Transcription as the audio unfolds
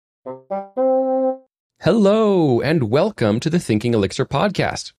Hello, and welcome to the Thinking Elixir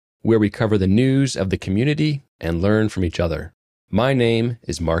podcast, where we cover the news of the community and learn from each other. My name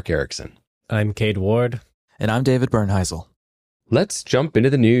is Mark Erickson. I'm Cade Ward. And I'm David Bernheisel. Let's jump into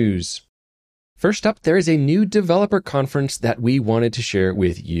the news. First up, there is a new developer conference that we wanted to share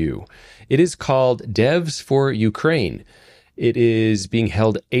with you. It is called Devs for Ukraine. It is being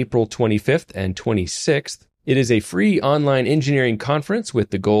held April 25th and 26th. It is a free online engineering conference with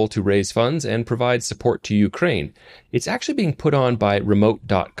the goal to raise funds and provide support to Ukraine. It's actually being put on by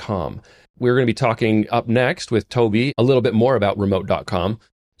Remote.com. We're going to be talking up next with Toby a little bit more about Remote.com.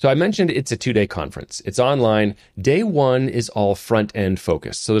 So I mentioned it's a 2-day conference. It's online. Day 1 is all front-end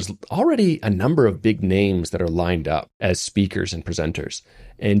focused. So there's already a number of big names that are lined up as speakers and presenters.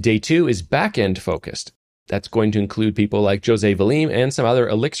 And day 2 is back-end focused. That's going to include people like Jose Valim and some other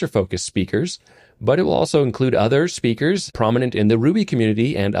Elixir-focused speakers, but it will also include other speakers prominent in the Ruby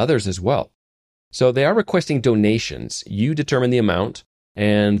community and others as well. So they are requesting donations. You determine the amount.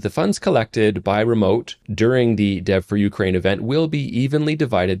 And the funds collected by Remote during the Dev for Ukraine event will be evenly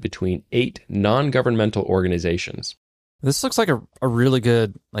divided between 8 non-governmental organizations. This looks like a really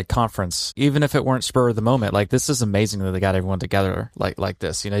good conference, even if it weren't spur of the moment. This is amazing that they got everyone together like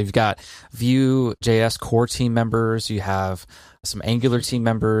this. You know, you've got Vue.js core team members, you have some Angular team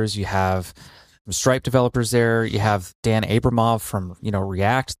members, you have some Stripe developers there, you have Dan Abramov from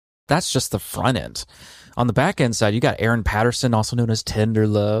React. That's just the front end. On the back end side, you got Aaron Patterson, also known as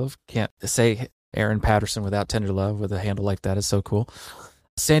Tenderlove. Can't say Aaron Patterson without Tenderlove with a handle like that is so cool.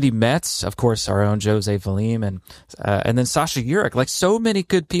 Sandy Metz, of course, our own Jose Valim, and then Sasha Urek. So many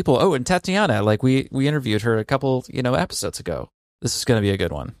good people. Oh, and Tatiana, we interviewed her a couple episodes ago. This is going to be a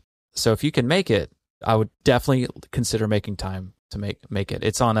good one. So if you can make it, I would definitely consider making time to make it.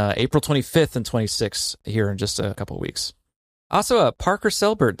 It's on April 25th and 26th here in just a couple of weeks. Also, Parker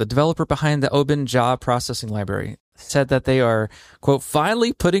Selbert, the developer behind the Oben job processing library, said that they are, quote,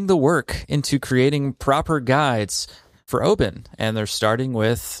 finally putting the work into creating proper guides for Oben. And they're starting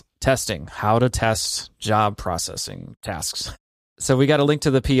with testing, how to test job processing tasks. So we got a link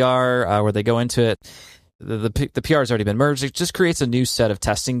to the PR where they go into it. The PR has already been merged. It just creates a new set of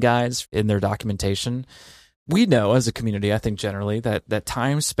testing guides in their documentation. We know as a community, I think generally, that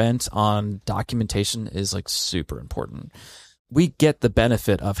time spent on documentation is super important. We get the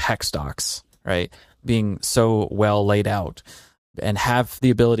benefit of hex docs, right? Being so well laid out and have the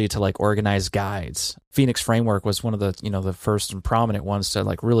ability to organize guides. Phoenix Framework was one of the first and prominent ones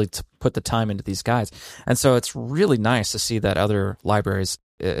to really put the time into these guides. And so it's really nice to see that other libraries,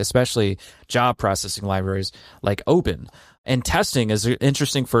 especially job processing libraries like Oben, and testing is an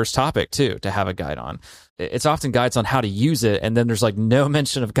interesting first topic too to have a guide on. It's often guides on how to use it, and then there's no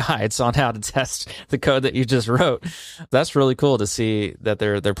mention of guides on how to test the code that you just wrote. That's really cool to see that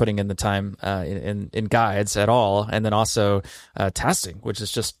they're putting in the time in guides at all, and then also testing, which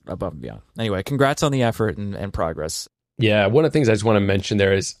is just above and beyond. Anyway, congrats on the effort and progress. Yeah, one of the things I just want to mention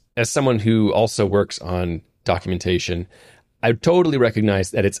there is, as someone who also works on documentation, I totally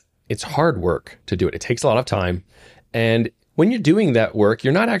recognize that it's hard work to do it. It takes a lot of time. And when you're doing that work,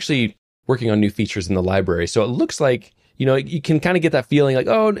 you're not actually working on new features in the library. So it looks like, you can kind of get that feeling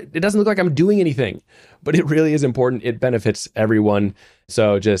oh, it doesn't look like I'm doing anything. But it really is important. It benefits everyone.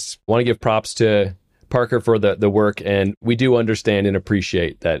 So just want to give props to Parker for the work. And we do understand and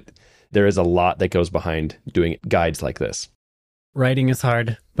appreciate that there is a lot that goes behind doing guides like this. Writing is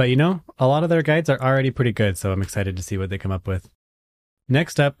hard, but a lot of their guides are already pretty good. So I'm excited to see what they come up with.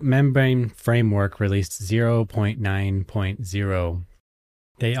 Next up, Membrane Framework released 0.9.0.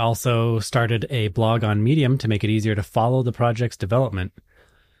 They also started a blog on Medium to make it easier to follow the project's development.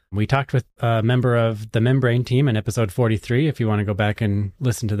 We talked with a member of the Membrane team in episode 43, if you want to go back and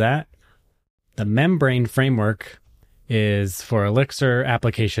listen to that. The Membrane Framework is for Elixir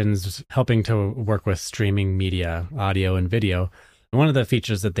applications helping to work with streaming media, audio and video. One of the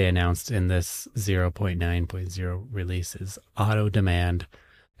features that they announced in this 0.9.0 release is auto demand.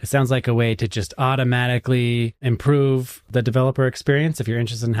 It sounds like a way to just automatically improve the developer experience. If you're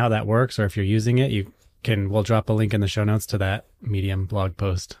interested in how that works, or if you're using it, we'll drop a link in the show notes to that Medium blog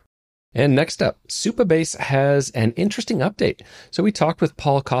post. And next up, Supabase has an interesting update. So we talked with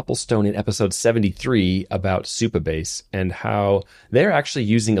Paul Copplestone in episode 73 about Supabase and how they're actually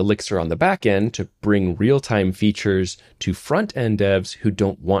using Elixir on the back end to bring real-time features to front-end devs who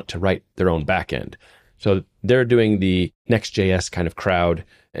don't want to write their own back end. So they're doing the Next.js kind of crowd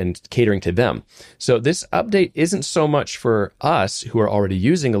and catering to them. So this update isn't so much for us who are already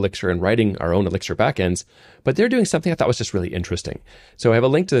using Elixir and writing our own Elixir backends, but they're doing something I thought was just really interesting. So I have a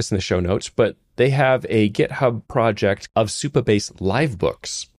link to this in the show notes, but they have a GitHub project of Supabase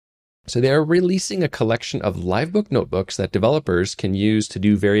livebooks. So they are releasing a collection of Livebook notebooks that developers can use to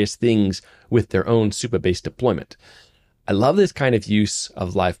do various things with their own Supabase deployment. I love this kind of use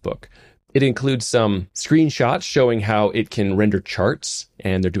of Livebook. It includes some screenshots showing how it can render charts,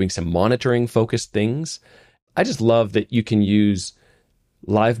 and they're doing some monitoring focused things. I just love that you can use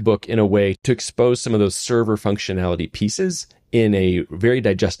Livebook in a way to expose some of those server functionality pieces in a very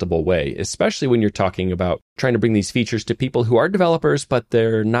digestible way, especially when you're talking about trying to bring these features to people who are developers, but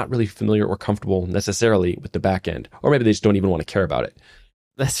they're not really familiar or comfortable necessarily with the back end, or maybe they just don't even want to care about it.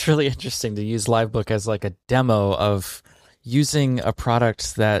 That's really interesting to use Livebook as like a demo of using a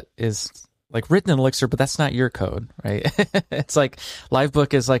product that is like written in Elixir, but that's not your code, right? It's like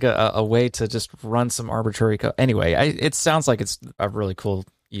Livebook is like a way to just run some arbitrary code. Anyway, it sounds like it's a really cool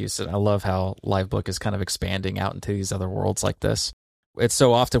use, and I love how Livebook is kind of expanding out into these other worlds like this. It's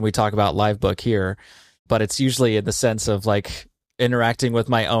so often we talk about Livebook here, but it's usually in the sense of like interacting with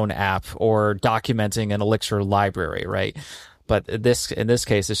my own app or documenting an Elixir library, right? But in this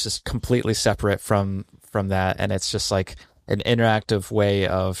case, it's just completely separate from that, and it's just like an interactive way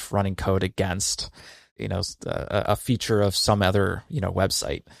of running code against, a feature of some other,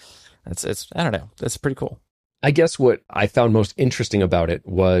 website. It's I don't know, it's pretty cool. I guess what I found most interesting about it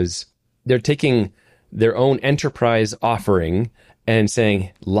was they're taking their own enterprise offering and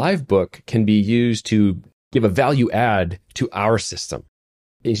saying Livebook can be used to give a value add to our system.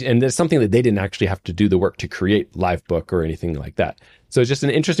 And there's something that they didn't actually have to do the work to create Livebook or anything like that. So it's just an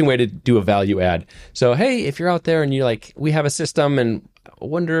interesting way to do a value add. So, hey, if you're out there and you're like, we have a system and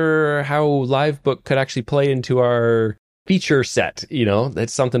wonder how Livebook could actually play into our feature set,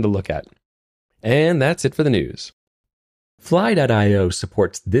 that's something to look at. And that's it for the news. Fly.io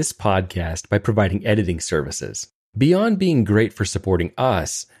supports this podcast by providing editing services. Beyond being great for supporting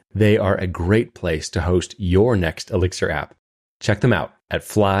us, they are a great place to host your next Elixir app. Check them out at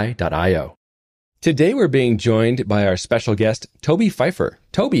fly.io. Today we're being joined by our special guest, Toby Pfeiffer.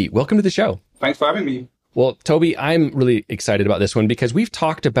 Toby, welcome to the show. Thanks for having me. Well, Toby, I'm really excited about this one because we've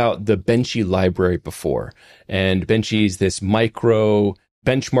talked about the Benchy library before. And Benchy is this micro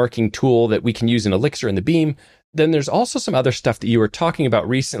benchmarking tool that we can use in Elixir and the Beam. Then there's also some other stuff that you were talking about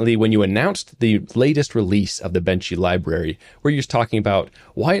recently when you announced the latest release of the Benchy library, where you're just talking about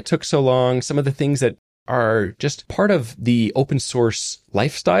why it took so long, some of the things that are just part of the open source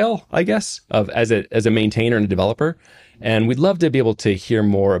lifestyle, I guess, of as a maintainer and a developer. And we'd love to be able to hear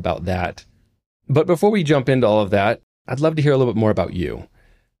more about that. But before we jump into all of that, I'd love to hear a little bit more about you.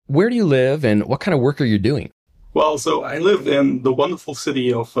 Where do you live and what kind of work are you doing? Well, so I live in the wonderful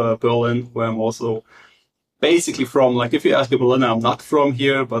city of Berlin, where I'm also basically from. Like, if you ask a Berliner, I'm not from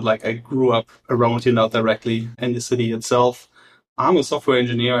here, but like I grew up around here, not directly in the city itself. I'm a software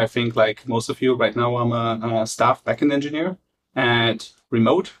engineer. I think like most of you right now, I'm a staff backend engineer and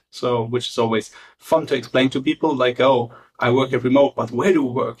remote. So, which is always fun to explain to people like, oh, I work at remote, but where do you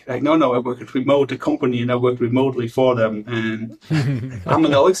work? Like, no, I work at remote, a company, and I work remotely for them. And I'm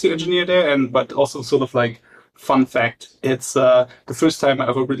an Elixir engineer there, but also sort of like, fun fact, it's the first time I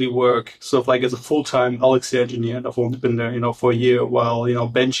ever really work sort of like as a full-time Elixir engineer. And I've only been there, for a year, while,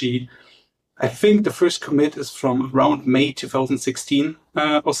 Benchy, I think the first commit is from around May 2016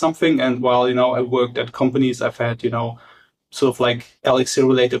 or something. And while, I worked at companies, I've had, sort of like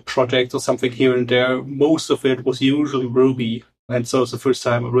Elixir-related projects or something here and there. Most of it was usually Ruby. And so it's the first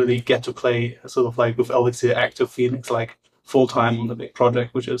time I really get to play sort of like with Elixir Active Phoenix, like full-time on the big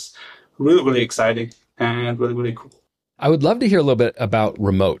project, which is really, really exciting and really, really cool. I would love to hear a little bit about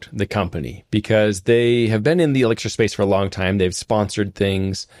Remote, the company, because they have been in the Elixir space for a long time. They've sponsored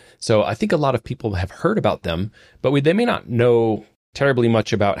things. So I think a lot of people have heard about them, but they may not know terribly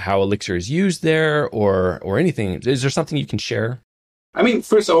much about how Elixir is used there or anything. Is there something you can share? I mean,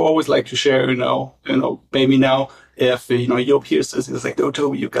 first I always like to share, maybe now if, Joop hears this, it's like, oh,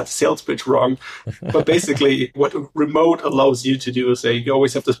 Toby, you got the sales pitch wrong. But basically what Remote allows you to do is you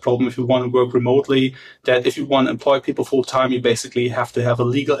always have this problem if you want to work remotely, that if you want to employ people full time, you basically have to have a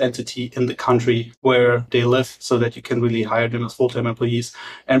legal entity in the country where they live so that you can really hire them as full-time employees.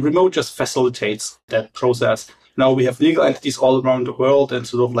 And Remote just facilitates that process. Now we have legal entities all around the world, and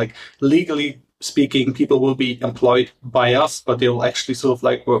sort of like legally speaking, people will be employed by us, but they will actually sort of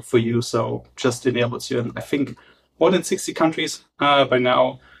like work for you. So just enables you in, I think, more than 60 countries by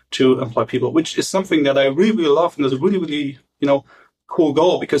now to employ people, which is something that I really, really love. And is a really, really, cool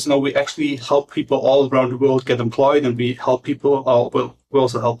goal because, we actually help people all around the world get employed, and we help people, we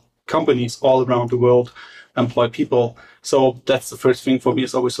also help companies all around the world employ people. So that's the first thing for me,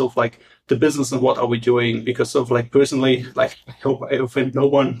 is always sort of like the business and what are we doing? Because sort of like personally, like I hope I offend no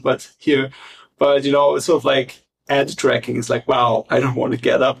one, but it's sort of like ad tracking. It's like, wow, I don't want to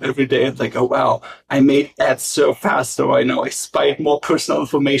get up every day and like, oh, wow, I made ads so fast. So I spied more personal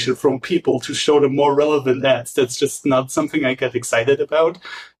information from people to show them more relevant ads. That's just not something I get excited about.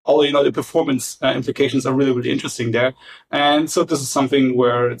 Although, the performance implications are really, really interesting there. And so this is something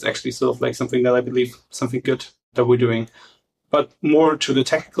where it's actually sort of like something that I believe something good that we're doing. But more to the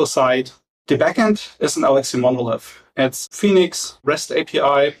technical side, the backend is an Elixir monolith. It's Phoenix, REST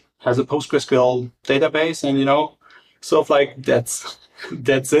API, has a PostgreSQL database, and, sort of like that's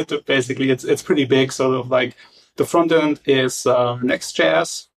it. Basically, it's pretty big. Sort of like the front end is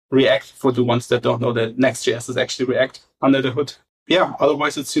Next.js, React, for the ones that don't know that Next.js is actually React under the hood. Yeah,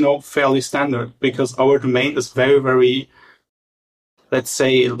 otherwise it's, fairly standard because our domain is very, very, let's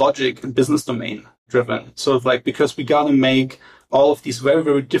say, logic and business domain driven. So it's like, because we got to make all of these very,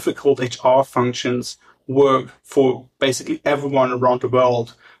 very difficult HR functions work for basically everyone around the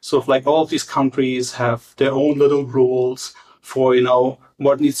world. So if like all of these countries have their own little rules for,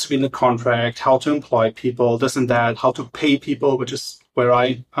 what needs to be in the contract, how to employ people, this and that, how to pay people, which is where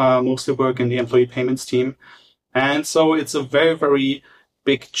I mostly work in the employee payments team. And so it's a very, very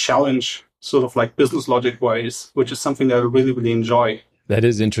big challenge, sort of like business logic wise, which is something that I really, really enjoy. That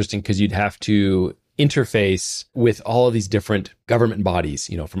is interesting because you'd have to interface with all of these different government bodies,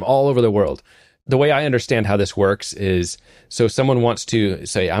 from all over the world. The way I understand how this works is, so someone wants to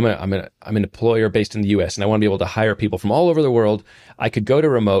say, I'm an employer based in the US and I want to be able to hire people from all over the world. I could go to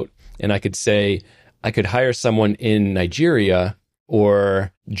remote and I could say, I could hire someone in Nigeria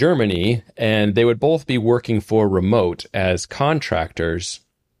or Germany, and they would both be working for remote as contractors,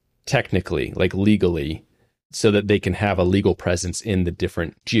 technically, like legally, so that they can have a legal presence in the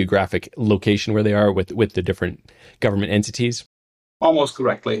different geographic location where they are with the different government entities. Almost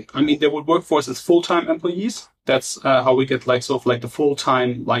correctly. I mean, they would work for us as full-time employees. That's how we get like sort of like the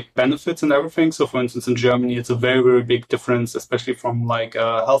full-time like benefits and everything. So for instance, in Germany, it's a very, very big difference, especially from like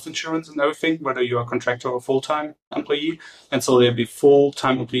health insurance and everything, whether you're a contractor or a full-time employee. And so they'll be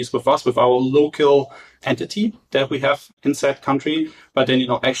full-time employees with us, with our local entity that we have in said country. But then,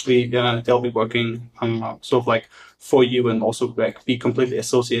 actually they'll be working sort of like for you and also like be completely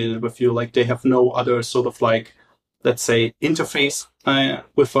associated with you. Like they have no other sort of like, let's say, interface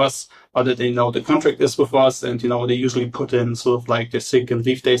with us, other than, the contract is with us, and, they usually put in sort of like their sick and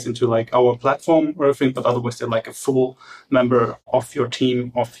leave days into like our platform or everything, but otherwise they're like a full member of your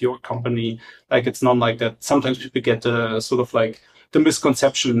team, of your company. Like it's not like that. Sometimes people get sort of like the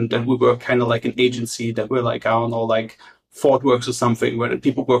misconception that we were kind of like an agency, that we're like, I don't know, like ThoughtWorks or something, where the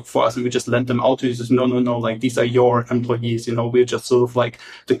people work for us and we just lend them out to you. No, like these are your employees, we're just sort of like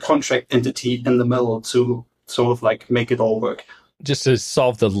the contract entity in the middle to sort of like make it all work. Just to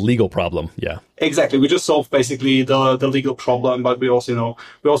solve the legal problem. Yeah. Exactly. We just solve basically the legal problem, but we also,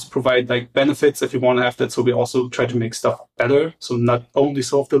 we also provide like benefits if you want to have that. So we also try to make stuff better. So not only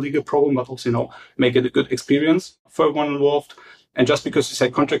solve the legal problem, but also, make it a good experience for everyone involved. And just because we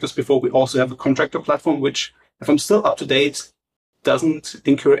said contractors before, we also have a contractor platform, which, if I'm still up to date, doesn't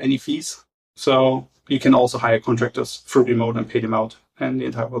incur any fees. So you can also hire contractors through remote and pay them out and the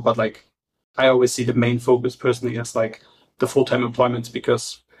entire world. But like, I always see the main focus personally as like the full-time employment,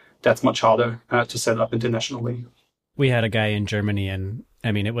 because that's much harder to set up internationally. We had a guy in Germany, and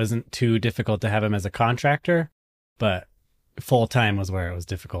I mean, it wasn't too difficult to have him as a contractor, but full-time was where it was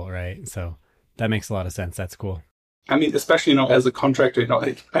difficult, right? So that makes a lot of sense. That's cool. I mean, especially, as a contractor,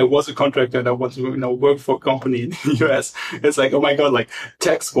 I was a contractor and I was, work for a company in the US. It's like, oh my God, like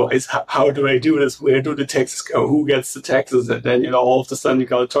tax wise, how do I do this? Where do the taxes go? Who gets the taxes? And then, all of a sudden you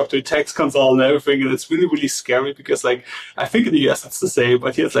got to talk to a tax consultant and everything. And it's really, really scary because like, I think in the US it's the same,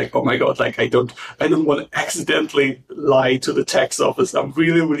 but here it's like, oh my God, like I don't want to accidentally lie to the tax office. I'm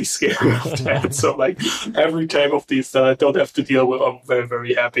really, really scared of that. So like every time of these that I don't have to deal with, I'm very,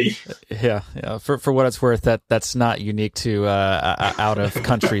 very happy. Yeah. For what it's worth, that's not unique to out of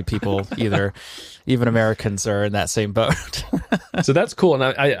country people either. Even Americans are in that same boat. So that's cool. And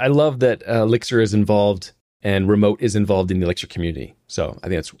I love that Elixir is involved and remote is involved in the Elixir community. So I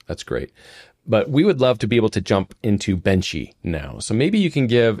think that's great. But we would love to be able to jump into Benchy now. So maybe you can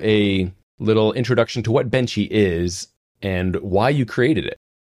give a little introduction to what Benchy is and why you created it.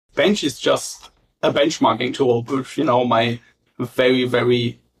 Bench is just a benchmarking tool with, my very,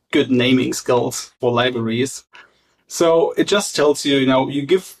 very good naming skills for libraries. So it just tells you, you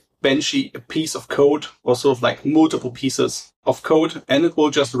give Benchy a piece of code or sort of like multiple pieces of code, and it will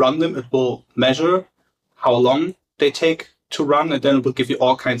just run them. It will measure how long they take to run, and then it will give you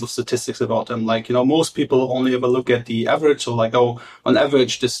all kinds of statistics about them. Like, most people only ever look at the average. So like, oh, on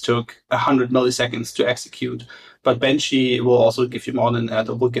average, this took 100 milliseconds to execute. But Benchy will also give you more than that.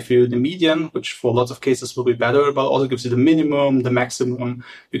 It will give you the median, which for lots of cases will be better, but also gives you the minimum, the maximum.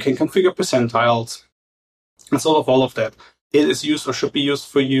 You can configure percentiles and sort of all of that. It is used or should be used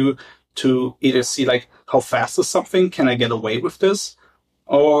for you to either see like how fast is something, can I get away with this?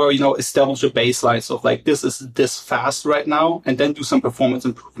 Or, establish a baseline of like, this is this fast right now, and then do some performance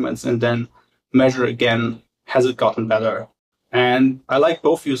improvements and then measure again, has it gotten better? And I like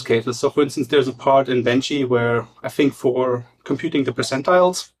both use cases. So for instance, there's a part in Benchy where I think for computing the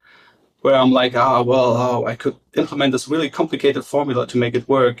percentiles, where I'm like, I could implement this really complicated formula to make it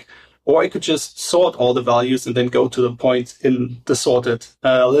work. Or I could just sort all the values and then go to the point in the sorted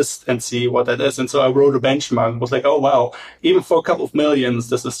list and see what that is. And so I wrote a benchmark. Was like, oh, wow, even for a couple of millions,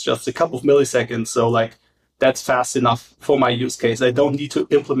 this is just a couple of milliseconds. So like, that's fast enough for my use case. I don't need to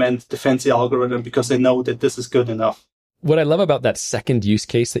implement the fancy algorithm because I know that this is good enough. What I love about that second use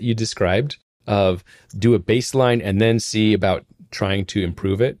case that you described of do a baseline and then see about trying to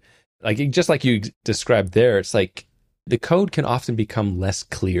improve it, like just like you described there, it's like the code can often become less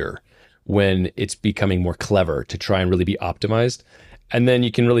clear when it's becoming more clever to try and really be optimized. And then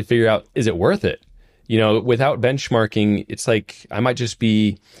you can really figure out, is it worth it? Without benchmarking, it's like I might just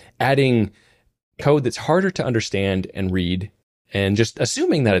be adding code that's harder to understand and read and just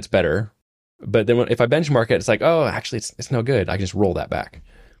assuming that it's better. But then if I benchmark it, it's like, oh, actually, it's no good. I can just roll that back.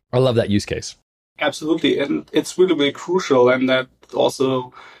 I love that use case. Absolutely. And it's really, really crucial. And that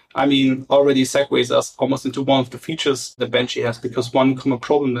also, already segues us almost into one of the features that Benchy has, because one common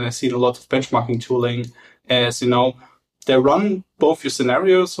problem that I see in a lot of benchmarking tooling is, they run both your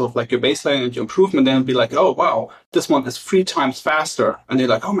scenarios, sort of like your baseline and your improvement, and be like, oh, wow, this one is 3 times faster. And they're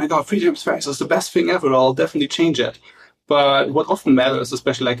like, oh my God, 3 times faster is the best thing ever. I'll definitely change it. But what often matters,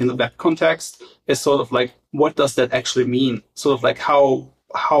 especially like in the web context, is sort of like, what does that actually mean? Sort of like how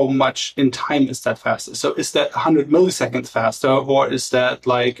much in time is that faster? So is that 100 milliseconds faster, or is that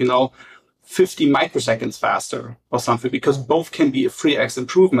like, 50 microseconds faster or something? Because both can be a 3x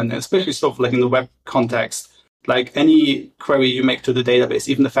improvement, and especially sort of like in the web context, like any query you make to the database,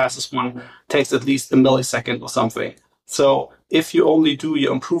 even the fastest one takes at least a millisecond or something. So if you only do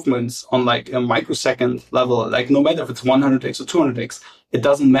your improvements on like a microsecond level, like no matter if it's 100x or 200x, it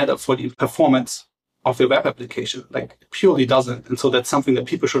doesn't matter for the performance of your web application, like it purely doesn't. And so that's something that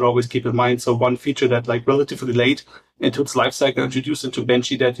people should always keep in mind. So one feature that like relatively late into its life cycle introduced into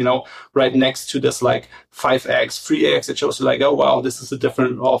Benchy that, right next to this like 5x, 3x, it shows you like, oh, wow, this is a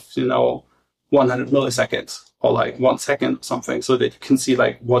difference of, 100 milliseconds or like 1 second or something, so that you can see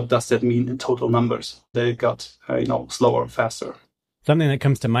like, what does that mean in total numbers that it got, slower, faster. Something that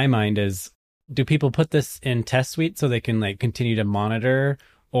comes to my mind is, do people put this in Test Suite so they can like continue to monitor?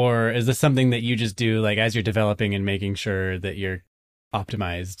 Or is this something that you just do like as you're developing and making sure that you're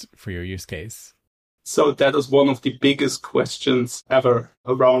optimized for your use case? So that is one of the biggest questions ever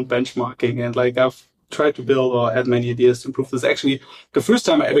around benchmarking. And like I've tried to build or had many ideas to improve this. Actually, the first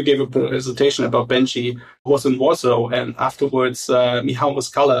time I ever gave a presentation about Benchy was in Warsaw. And afterwards, Michał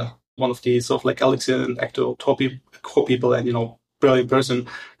Moskala, one of the sort of like Elixir and Ecto core people and, brilliant person,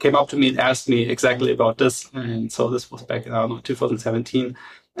 came up to me and asked me exactly about this. And so this was back in, 2017.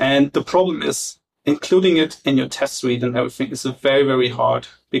 And the problem is including it in your test suite and everything is very, very hard,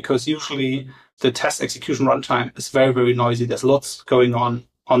 because usually the test execution runtime is very, very noisy. There's lots going on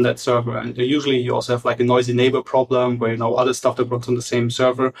that server. And usually you also have like a noisy neighbor problem where, other stuff that runs on the same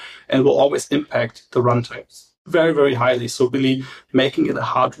server, and will always impact the runtimes very, very highly. So really making it a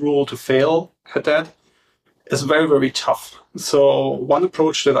hard rule to fail at that is very, very tough. So one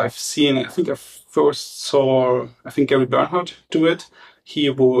approach that I've seen, I think I first saw, Gary Bernhardt do it. He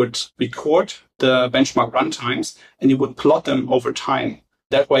would record the benchmark runtimes and he would plot them over time.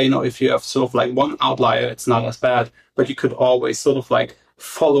 That way, if you have sort of like one outlier, it's not as bad, but you could always sort of like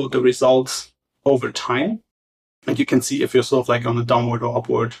follow the results over time. And you can see if you're sort of like on a downward or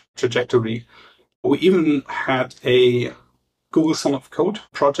upward trajectory. We even had a Google Sum of Code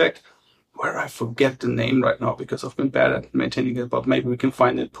project where I forget the name right now because I've been bad at maintaining it, but maybe we can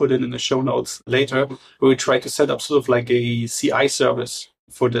find it, put it in the show notes later, where we try to set up sort of like a CI service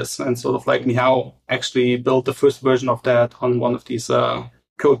for this. And sort of like Michał actually built the first version of that on one of these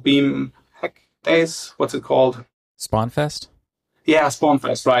CodeBeam hack days. What's it called? SpawnFest? Yeah,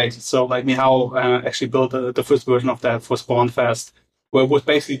 SpawnFest, right. So like Michał actually built the first version of that for SpawnFest, where was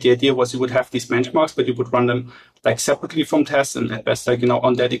basically the idea was you would have these benchmarks, but you would run them like separately from tests and at best like,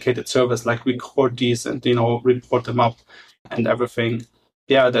 on dedicated servers, like record these and, report them up and everything.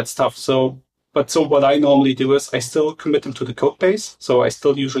 Yeah, that's tough. So But so what I normally do is I still commit them to the code base. So I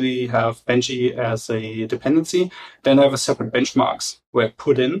still usually have Benchy as a dependency. Then I have a separate benchmarks where I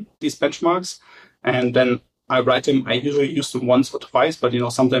put in these benchmarks, and then I write them. I usually use them once or twice, but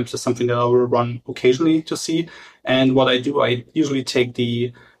sometimes it's something that I will run occasionally to see. And what I do, I usually take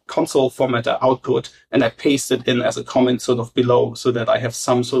the console formatter output and I paste it in as a comment sort of below so that I have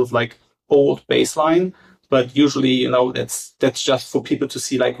some sort of like old baseline. But usually, that's just for people to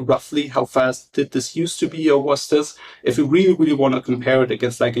see like roughly how fast did this used to be or was this. If you really, really want to compare it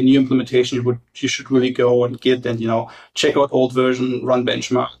against like a new implementation, you should really go and Git and, check out old version, run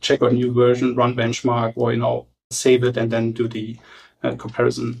benchmark, check out new version, run benchmark, or, save it and then do the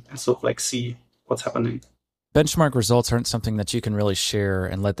comparison and sort of like see what's happening. Benchmark results aren't something that you can really share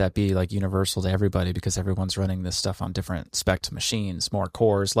and let that be like universal to everybody because everyone's running this stuff on different spec machines, more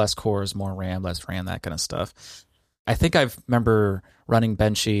cores, more RAM, less RAM, that kind of stuff. I think I remember running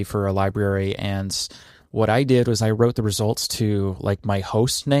Benchy for a library, and what I did was I wrote the results to like my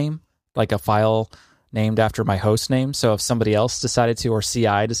host name, like a file named after my host name. So if somebody else decided to, or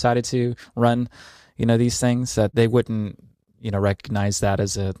CI decided to run, these things, that they wouldn't, recognize that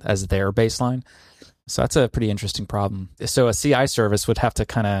as their baseline. So that's a pretty interesting problem. So a CI service would have to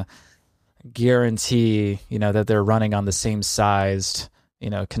kind of guarantee, that they're running on the same sized,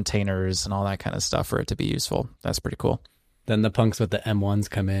 containers and all that kind of stuff for it to be useful. That's pretty cool. Then the punks with the M1s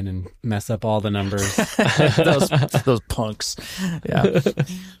come in and mess up all the numbers. those punks. Yeah.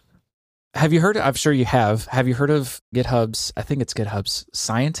 Have you heard, I'm sure you have you heard of GitHub's, I think it's GitHub's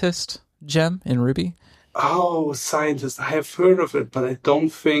Scientist gem in Ruby? Oh, Scientist. I have heard of it, but I don't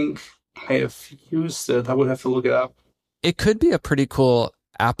think I have used it. I would have to look it up. It could be a pretty cool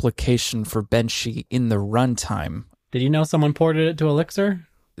application for Benchy in the runtime. Did you know someone ported it to Elixir?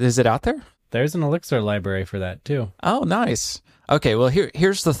 Is it out there? There's an Elixir library for that too. Oh, nice. Okay, well,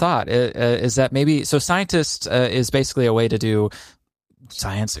 here's the thought, is that maybe, so Scientist is basically a way to do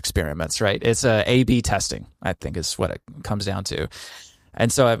science experiments, right? It's A/B testing, I think is what it comes down to.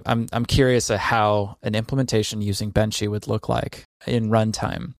 And so I'm curious at how an implementation using Benchy would look like in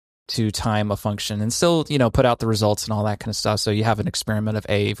runtime to time a function and still, put out the results and all that kind of stuff. So you have an experiment of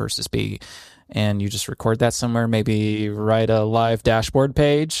A versus B, and you just record that somewhere, maybe write a live dashboard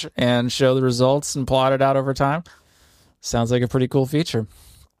page and show the results and plot it out over time. Sounds like a pretty cool feature.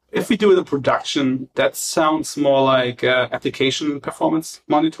 If we do it in production, that sounds more like application performance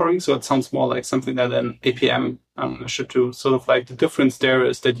monitoring. So it sounds more like something that an APM should do. Sort of like the difference there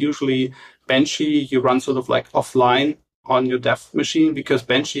is that usually Benchy, you run sort of like offline on your dev machine, because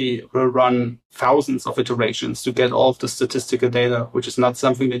Benchy will run thousands of iterations to get all of the statistical data, which is not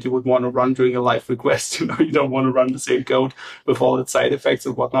something that you would want to run during a live request. You don't want to run the same code with all its side effects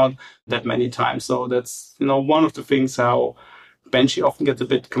and whatnot that many times. So that's, one of the things how Benchy often gets a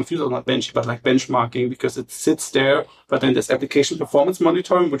bit confused, or not Benchy, but like benchmarking, because it sits there, but then there's application performance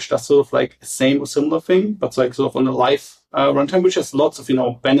monitoring, which does sort of like the same or similar thing, but it's like sort of on the live runtime, which has lots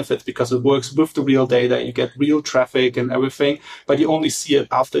of, benefits because it works with the real data. You get real traffic and everything, but you only see it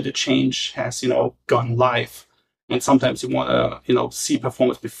after the change has, gone live. And sometimes you want to, see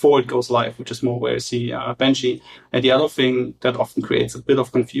performance before it goes live, which is more where you see Benchy. And the other thing that often creates a bit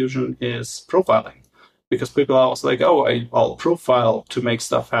of confusion is profiling. Because people are also like, I'll profile to make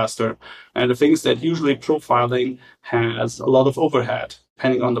stuff faster. And the thing is that usually profiling has a lot of overhead,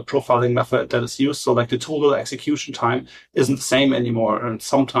 depending on the profiling method that is used. So like the total execution time isn't the same anymore. And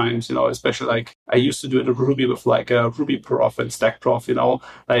sometimes, especially like I used to do it in Ruby with like a Ruby prof and stack prof,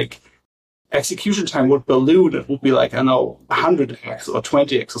 like execution time would balloon. It would be like, 100x or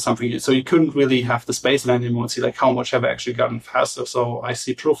 20x or something. So you couldn't really have the baseline anymore and see like how much have I actually gotten faster. So I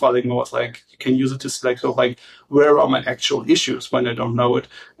see profiling more as like, you can use it to select sort of like, where are my actual issues when I don't know it?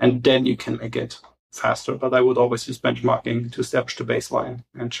 And then you can make it faster. But I would always use benchmarking to establish the baseline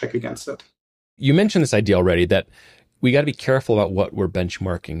and check against it. You mentioned this idea already that we got to be careful about what we're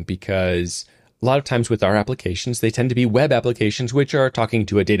benchmarking, because a lot of times with our applications, they tend to be web applications, which are talking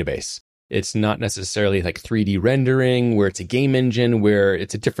to a database. It's not necessarily like 3D rendering where it's a game engine, where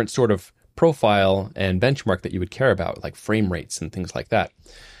it's a different sort of profile and benchmark that you would care about, like frame rates and things like that.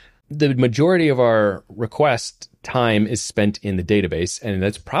 The majority of our request time is spent in the database, and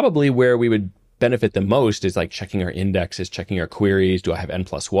that's probably where we would benefit the most, is like checking our indexes, checking our queries. Do I have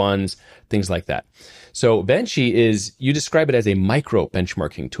N+1s? Things like that. So Benchy you describe it as a micro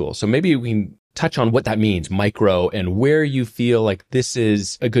benchmarking tool. So maybe we can touch on what that means, micro, and where you feel like this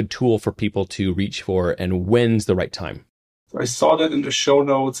is a good tool for people to reach for and when's the right time. I saw that in the show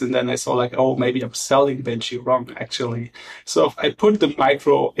notes, and then I saw like, oh, maybe I'm selling Benchy wrong, actually. So I put the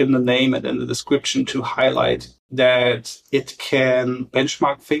micro in the name and in the description to highlight that it can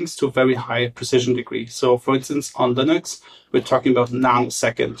benchmark things to a very high precision degree. So for instance, on Linux, we're talking about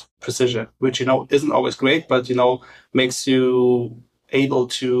nanosecond precision, which, isn't always great, but, makes you able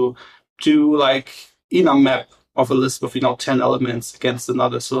to do like enum map of a list with, 10 elements against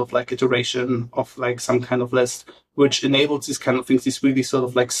another sort of like iteration of like some kind of list, which enables these kind of things, these really sort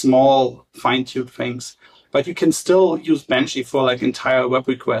of like small fine-tuned things. But you can still use Benchy for like entire web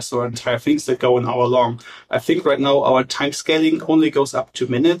requests or entire things that go an hour long. I think right now our time scaling only goes up to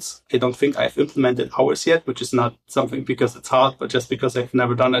minutes. I don't think I've implemented hours yet, which is not something because it's hard, but just because I've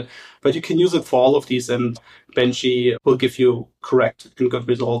never done it. But you can use it for all of these, and Benchy will give you correct and good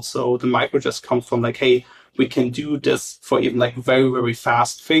results. So the micro just comes from like, hey, we can do this for even like very, very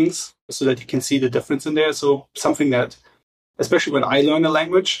fast things so that you can see the difference in there. So something that, especially when I learn a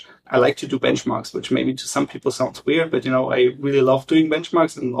language, I like to do benchmarks, which maybe to some people sounds weird, but I really love doing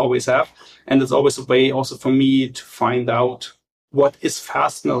benchmarks and always have. And it's always a way also for me to find out what is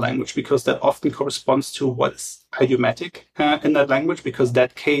fast in a language, because that often corresponds to what is idiomatic in that language, because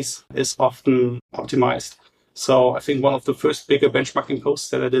that case is often optimized. So I think one of the first bigger benchmarking posts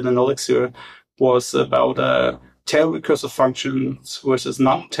that I did in Elixir was about tail recursive functions versus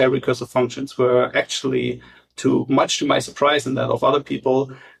non-tail recursive functions, where actually, much to my surprise and that of other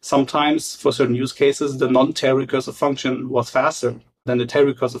people, sometimes for certain use cases, the non-tail recursive function was faster than the tail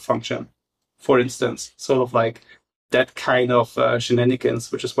recursive function, for instance. Sort of like that kind of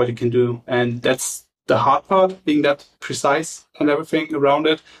shenanigans, which is what you can do. And that's the hard part, being that precise and everything around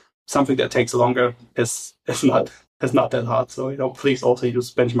it. Something that takes longer is not that hard. So, please also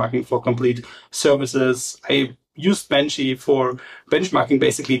use benchmarking for complete services. I used Benchy for benchmarking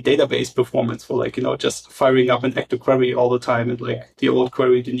basically database performance for like, just firing up an active query all the time, and like the old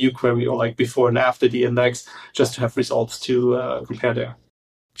query, the new query, or like before and after the index, just to have results to compare there.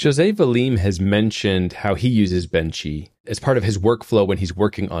 Jose Valim has mentioned how he uses Benchy as part of his workflow when he's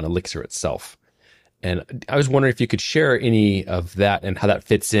working on Elixir itself. And I was wondering if you could share any of that and how that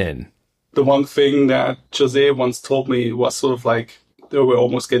fits in. The one thing that Jose once told me was sort of like, they were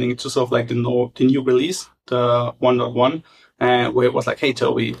almost getting into sort of like the new release, the 1.1, where it was like, hey,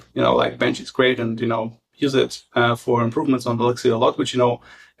 Toby, like Benchy is great, and, use it for improvements on Elixir a lot, which,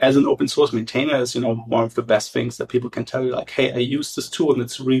 as an open source maintainer is, one of the best things that people can tell you, like, hey, I use this tool and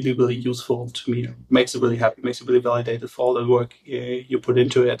it's really, really useful to me. It makes it really happy, makes it really validated for all the work you put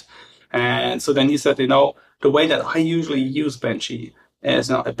into it. And so then he said, the way that I usually use Benchy is,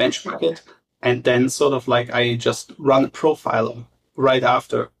 I benchmark it, and then sort of like I just run a profiler right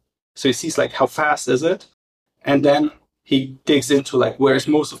after. So he sees like how fast is it, and then he digs into like where is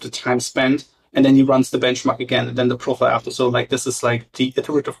most of the time spent, and then he runs the benchmark again, and then the profile after. So like this is like the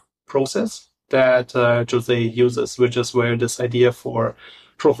iterative process that Jose uses, which is where this idea for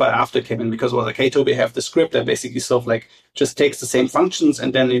profile after came in, because it was like, hey, Toby, I have the script that basically sort of like just takes the same functions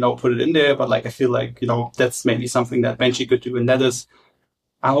and then, put it in there. But like, I feel like, that's maybe something that Benchy could do. And that is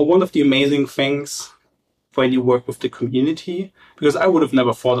one of the amazing things when you work with the community, because I would have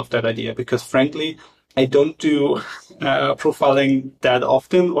never thought of that idea, because frankly, I don't do profiling that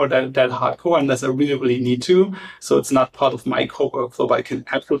often or that hardcore unless I really, really need to. So it's not part of my core workflow, but I can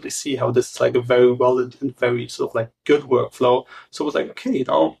absolutely see how this is like a very valid and very sort of like good workflow. So it was like, okay,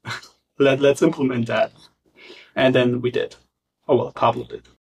 let's implement that. And then we did. Oh, well, Pablo did.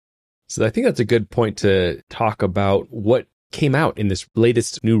 So I think that's a good point to talk about what came out in this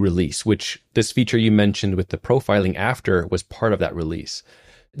latest new release, which this feature you mentioned with the profiling after was part of that release.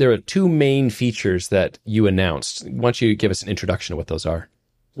 There are two main features that you announced. Why don't you give us an introduction of what those are?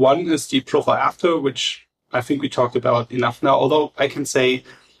 One is the profile after, which I think we talked about enough now, although I can say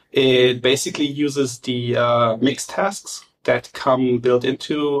it basically uses the mixed tasks that come built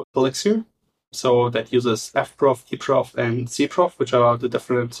into Elixir. So that uses fprof, eprof, and cprof, which are the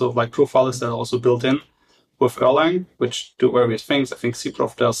different sort of like profilers that are also built in with Erlang, which do various things. I think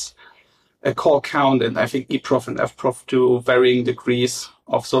cprof does a call count, and I think eprof and fprof do varying degrees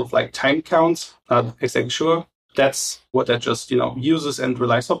of sort of like time counts. Not exactly sure. That's what that just, uses and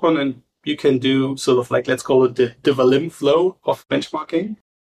relies upon. And you can do sort of like, let's call it the Valim flow of benchmarking.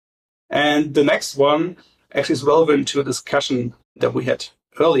 And the next one actually is relevant to a discussion that we had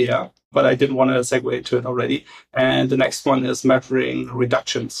earlier, but I didn't want to segue to it already. And the next one is measuring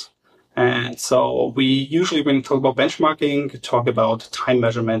reductions. And so we usually, when we talk about benchmarking, talk about time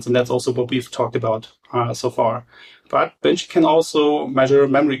measurements, and that's also what we've talked about so far. But Benchy can also measure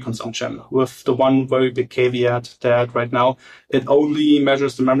memory consumption, with the one very big caveat that right now it only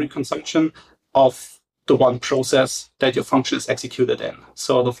measures the memory consumption of the one process that your function is executed in.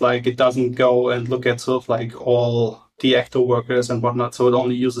 Sort of like it doesn't go and look at sort of like all the actor workers and whatnot. So it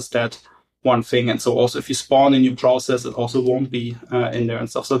only uses that one thing. And so also if you spawn a new process, it also won't be in there and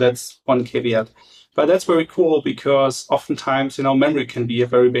stuff. So that's one caveat. But that's very cool because oftentimes, memory can be a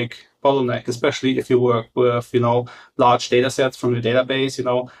very big bottleneck, especially if you work with, large data sets from your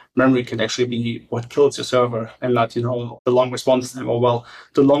database. Memory can actually be what kills your server and not, the long response time,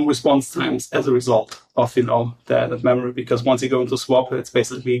 the long response times as a result of, that memory. Because once you go into swap, it's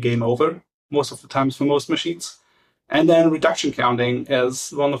basically game over most of the times for most machines. And then reduction counting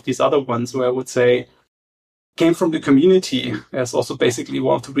is one of these other ones where I would say came from the community as also basically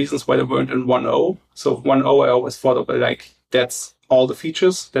one of the reasons why they weren't in 1.0. So 1.0, I always thought of it like that's all the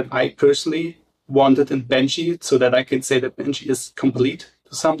features that I personally wanted in Benji so that I can say that Benji is complete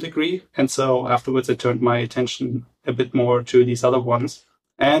to some degree. And so afterwards, I turned my attention a bit more to these other ones.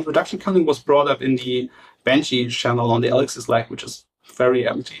 And reduction counting was brought up in the Benji channel on the Alex's Slack, which is very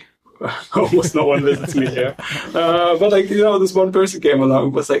empty. Almost no one visits me here. But this one person came along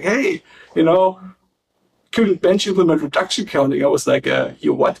and was like, hey, couldn't Benji implement reduction counting? I was like,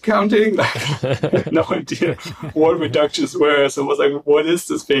 you what counting? Like, no idea what reductions were. So I was like, what is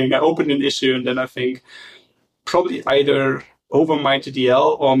this thing? I opened an issue and then I think probably either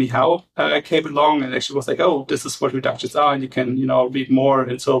OverMyTDL or Meow came along and actually was like, oh, this is what reductions are. And you can, read more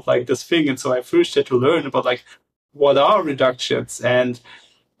and sort of like this thing. And so I first had to learn about like, what are reductions? And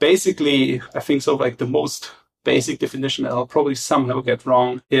basically, I think sort of like the most basic definition that I'll probably somehow get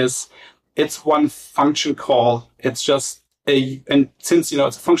wrong is it's one function call. It's just and since,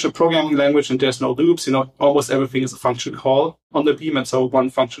 it's a functional programming language and there's no loops, almost everything is a function call on the Beam. And so one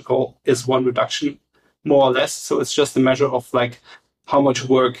function call is one reduction, more or less. So it's just a measure of like how much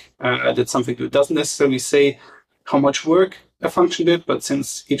work did something do. It doesn't necessarily say how much work a function did, but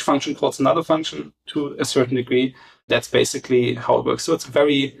since each function calls another function to a certain degree, that's basically how it works. So it's a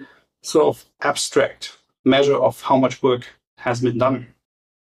very sort of abstract measure of how much work has been done.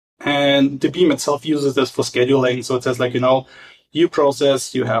 And the Beam itself uses this for scheduling. So it says like, you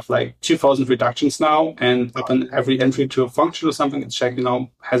process, you have like 2,000 reductions now, and upon every entry to a function or something, it's checked,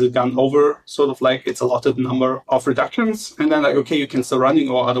 has it gone over sort of like its allotted number of reductions? And then like, okay, you can start running,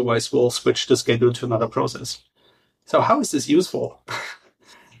 or otherwise we'll switch the schedule to another process. So how is this useful?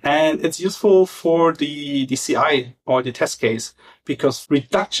 And it's useful for the CI or the test case because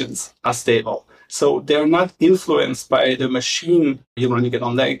reductions are stable. So they're not influenced by the machine you're running it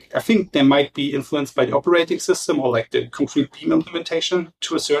on. Like, I think they might be influenced by the operating system or like the concrete Beam implementation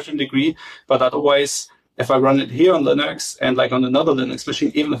to a certain degree. But otherwise, if I run it here on Linux and like on another Linux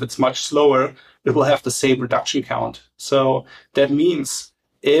machine, even if it's much slower, it will have the same reduction count. So that means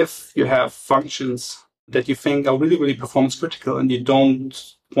if you have functions that you think are really, really performance critical and you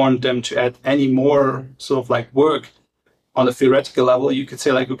don't want them to add any more sort of like work on a theoretical level, you could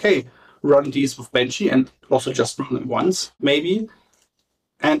say like, okay, run these with Benji and also just run them once, maybe.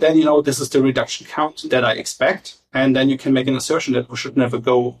 And then, this is the reduction count that I expect. And then you can make an assertion that we should never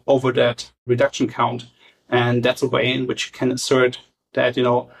go over that reduction count. And that's a way in which you can assert that,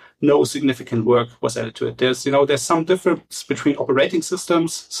 no significant work was added to it. There's some difference between operating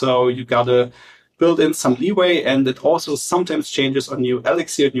systems. So you gotta build in some leeway, and it also sometimes changes on new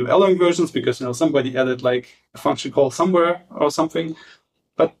Elixir, new Erlang versions, because, somebody added like a function call somewhere or something.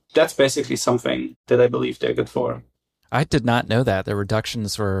 But that's basically something that I believe they're good for. I did not know that the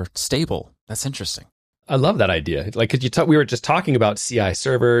reductions were stable. That's interesting. I love that idea. Like, could we were just talking about CI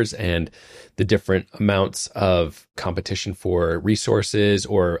servers and the different amounts of competition for resources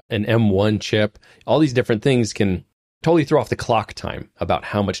or an M1 chip. All these different things can totally throw off the clock time about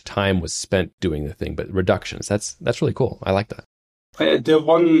how much time was spent doing the thing. But reductions, that's really cool. I like that. The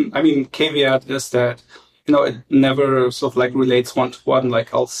one, caveat is that, it never sort of like relates one-to-one.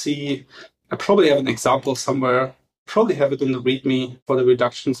 Like I probably have an example somewhere, probably have it in the README for the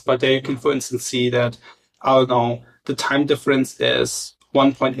reductions, but there you can, for instance, see that, I don't know, the time difference is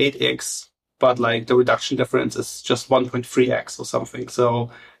 1.8x, but like the reduction difference is just 1.3x or something.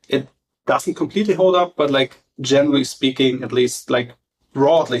 So it doesn't completely hold up, but like generally speaking, at least like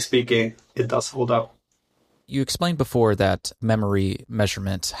broadly speaking, it does hold up. You explained before that memory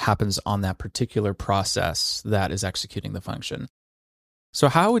measurement happens on that particular process that is executing the function. So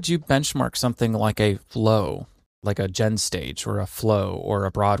how would you benchmark something like a flow, like a gen stage or a flow or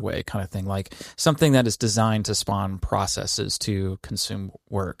a Broadway kind of thing, like something that is designed to spawn processes to consume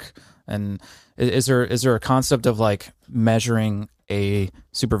work? And is there a concept of like measuring a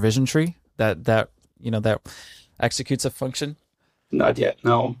supervision tree that executes a function? Not yet,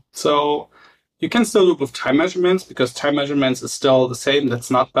 no. So you can still do with time measurements because time measurements is still the same.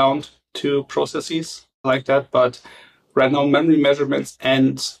 That's not bound to processes. like that. But right now, memory measurements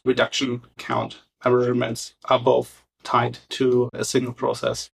and reduction count measurements are both tied to a single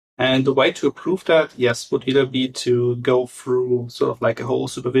process. And the way to improve that, yes, would either be to go through sort of like a whole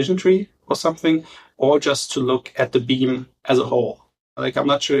supervision tree or something, or just to look at the beam as a whole. Like, I'm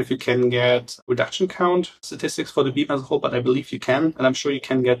not sure if you can get reduction count statistics for the beam as a whole, but I believe you can. And I'm sure you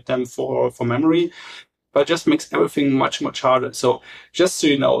can get them for memory, but it just makes everything much, much harder. So just so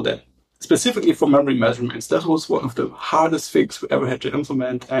you know that specifically for memory measurements, that was one of the hardest things we ever had to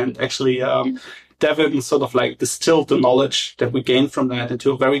implement. And actually, Devin sort of like distilled the knowledge that we gained from that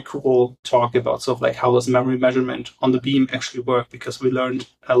into a very cool talk about sort of like how does memory measurement on the beam actually work, because we learned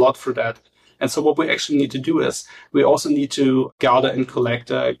a lot through that. And so what we actually need to do is we also need to gather and collect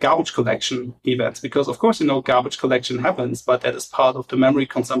garbage collection events, because of course, garbage collection happens, but that is part of the memory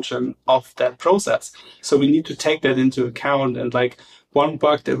consumption of that process. So we need to take that into account. And like one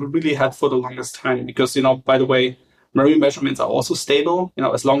bug that we really had for the longest time, because, by the way, memory measurements are also stable.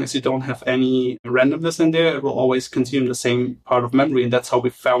 As long as you don't have any randomness in there, it will always consume the same part of memory. And that's how we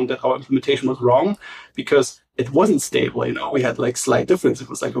found that our implementation was wrong, because it wasn't stable. We had like slight difference. It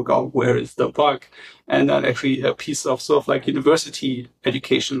was like, oh God, where is the bug? And then actually a piece of sort of like university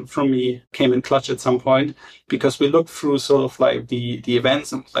education from me came in clutch at some point, because we looked through sort of like the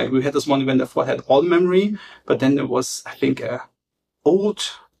events, and like we had this one event that had all memory, but then there was, I think, a old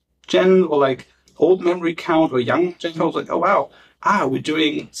gen or like old memory count or young gen count. I was like, oh wow, we're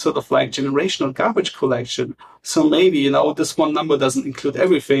doing sort of like generational garbage collection. So maybe, this one number doesn't include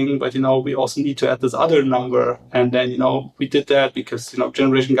everything, but, we also need to add this other number. And then, we did that because,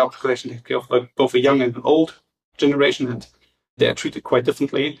 generation garbage collection takes care of like both a young and an old generation, and they're treated quite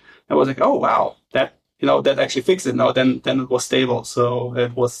differently. I was like, oh wow, that actually fixed it. Now then it was stable. So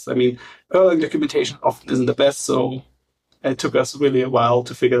it was, early documentation often isn't the best. So it took us really a while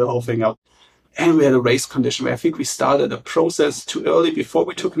to figure the whole thing out. And we had a race condition where I think we started a process too early before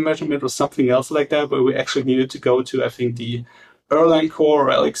we took a measurement or something else like that, where we actually needed to go to, I think, the Erlang core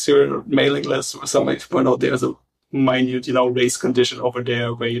or Elixir mailing list or something to point out there's a minute, race condition over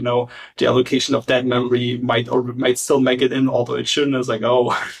there where, the allocation of that memory might still make it in, although it shouldn't. I was like,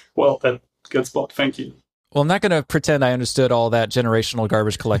 oh, well, that good spot. Thank you. Well, I'm not going to pretend I understood all that generational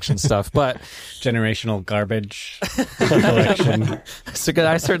garbage collection stuff, but generational garbage collection. So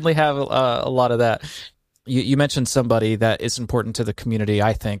I certainly have a lot of that. You mentioned somebody that is important to the community,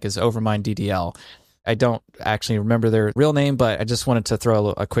 I think, is Overmind DDL. I don't actually remember their real name, but I just wanted to throw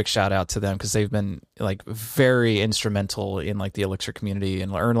a quick shout out to them because they've been like very instrumental in like the Elixir community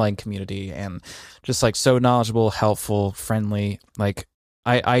and Erlang community, and just like so knowledgeable, helpful, friendly, like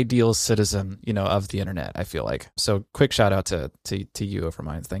ideal citizen, of the internet, I feel like. So quick shout out to you,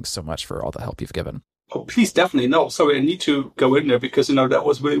 Overmind. Thanks so much for all the help you've given. Oh, please, definitely. No, sorry, I need to go in there because, that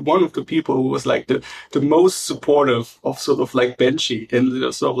was really one of the people who was like the most supportive of sort of like Benchy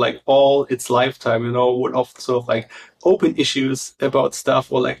in sort of like all its lifetime, would often sort of like open issues about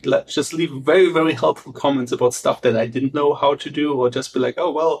stuff, or like just leave very, very helpful comments about stuff that I didn't know how to do, or just be like,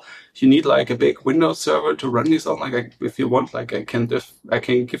 oh, well, you need like a big Windows server to run these on. Like, if you want, like I can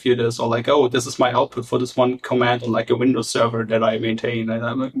give you this, or like, oh, this is my output for this one command on like a Windows server that I maintain. And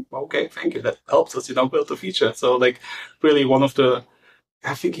I'm like, okay, thank you. That helps us, build the feature. So like really one of the,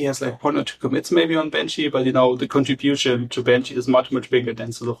 I think he has like 1 or 2 commits maybe on Benchy, but the contribution to Benchy is much, much bigger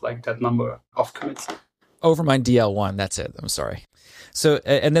than sort of like that number of commits. Overmind DL1, that's it. I'm sorry. So,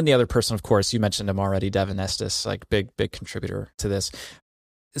 and then the other person, of course, you mentioned him already, Devin Estes, like big contributor to this.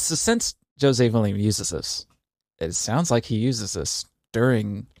 So since Jose Valim uses this, it sounds like he uses this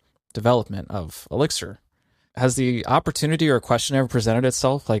during development of Elixir. Has the opportunity or question ever presented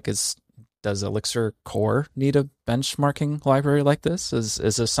itself? Like, does Elixir core need a benchmarking library like this? Is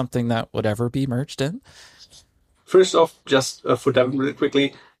this something that would ever be merged in? First off, just for Devin really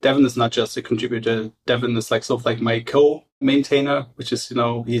quickly, Devin is not just a contributor. Devin is like sort of like my co-maintainer, which is,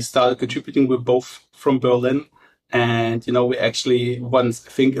 he started contributing with both from Berlin. And, we actually once, I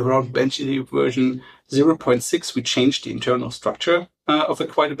think around Benchy version 0.6, we changed the internal structure of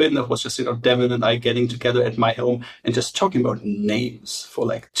it quite a bit. And that was just, Devin and I getting together at my home and just talking about names for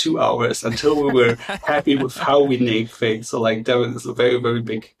like 2 hours until we were happy with how we named things. So like Devin is a very, very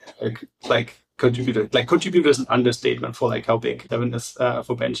big, contributor. Like contributor is an understatement for like how big Devin is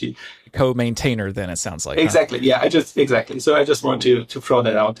for Benchy. Co-maintainer, then it sounds like. Exactly. Huh? Yeah, exactly. So I just want to throw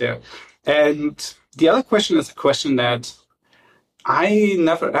that out there. And the other question is a question that I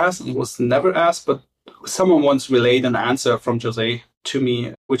never asked and was never asked, but someone once relayed an answer from Jose to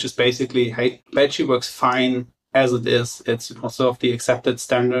me, which is basically, hey, Benchy works fine as it is. It's sort of the accepted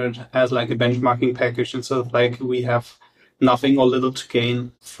standard as like a benchmarking package. And sort of like we have nothing or little to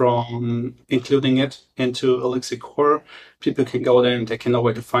gain from including it into Elixir Core. People can go there and they can know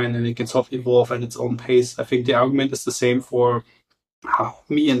where to find it, and it can sort of evolve at its own pace. I think the argument is the same for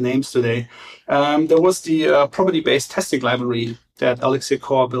me and names today. There was the property-based testing library that Elixir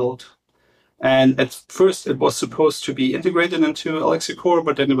Core built. And at first, it was supposed to be integrated into Elixir Core,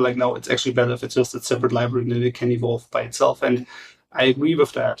 but then they were like, no, it's actually better if it's just a separate library and then it can evolve by itself. And I agree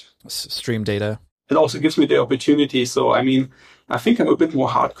with that. Stream data. It also gives me the opportunity. So, I mean, I think I'm a bit more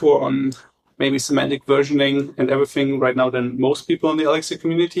hardcore on maybe semantic versioning and everything right now than most people in the Elixir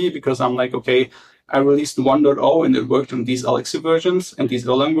community, because I'm like, okay, I released 1.0 and it worked on these Elixir versions and these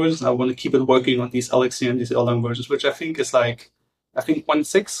Erlang versions. I want to keep it working on these Elixir and these Erlang versions, which I think is like, I think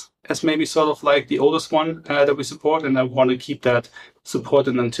 1.6 is maybe sort of like the oldest one that we support, and I want to keep that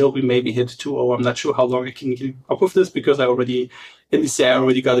supported until we maybe hit 2.0. I'm not sure how long I can keep up with this, because I already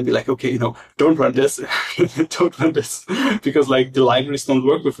got to be like, okay, don't run this, don't run this, because like the libraries don't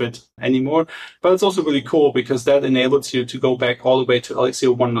work with it anymore. But it's also really cool because that enables you to go back all the way to Elixir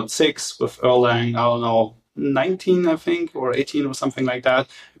 1.6 with Erlang, I don't know, 19, I think, or 18 or something like that.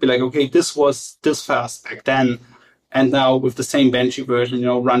 Be like, okay, this was this fast back then. And now with the same Benchy version,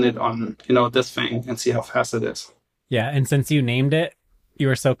 run it on, this thing and see how fast it is. Yeah. And since you named it, you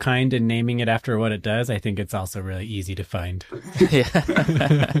were so kind in naming it after what it does. I think it's also really easy to find.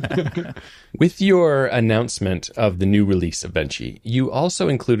 Yeah. With your announcement of the new release of Benchy, you also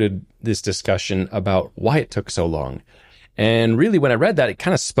included this discussion about why it took so long. And really, when I read that, it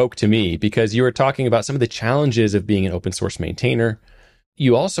kind of spoke to me because you were talking about some of the challenges of being an open source maintainer.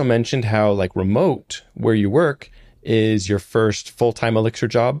 You also mentioned how like remote where you work is your first full-time Elixir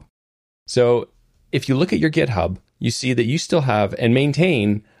job. So if you look at your GitHub, you see that you still have and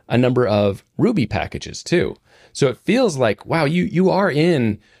maintain a number of Ruby packages too. So it feels like, wow, you are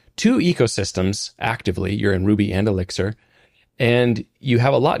in two ecosystems actively. You're in Ruby and Elixir, and you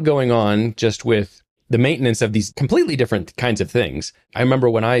have a lot going on just with the maintenance of these completely different kinds of things. I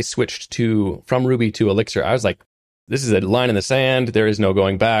remember when I switched from Ruby to Elixir, I was like, this is a line in the sand. There is no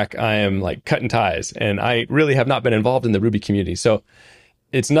going back. I am like cutting ties. And I really have not been involved in the Ruby community. So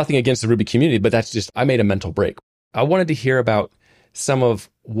it's nothing against the Ruby community, but that's just, I made a mental break. I wanted to hear about some of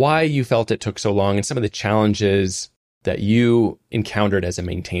why you felt it took so long and some of the challenges that you encountered as a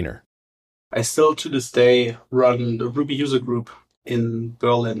maintainer. I still to this day run the Ruby user group in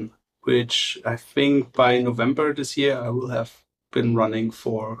Berlin, which I think by November this year, I will have been running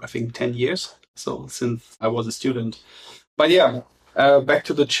for, I think, 10 years. So since I was a student. But yeah, back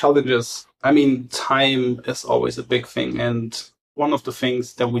to the challenges. I mean, time is always a big thing. And one of the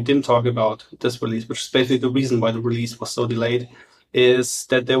things that we didn't talk about this release, which is basically the reason why the release was so delayed, is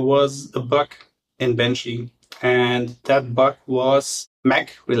that there was a bug in Benchy. And that bug was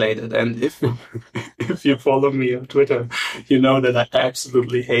Mac related. And if you follow me on Twitter, you know that I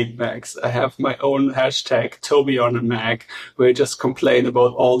absolutely hate Macs. I have my own hashtag Toby on a Mac, where I just complain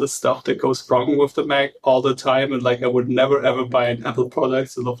about all the stuff that goes wrong with the Mac all the time. And like, I would never ever buy an Apple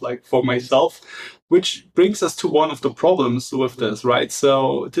product sort of like for myself, which brings us to one of the problems with this, right?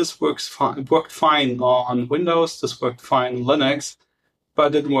 So this worked fine on Windows. This worked fine on Linux, but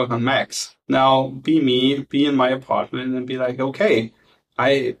it didn't work on Macs. Now, be in my apartment and be like, okay,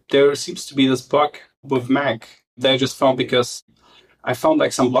 there seems to be this bug with Mac that I just found because I found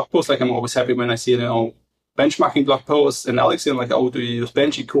like some blog posts. Like, I'm always happy when I see, benchmarking blog posts and Elixir, like, oh, do you use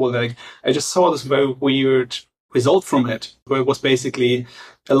Benchy? Cool. Like, I just saw this very weird result from it, where it was basically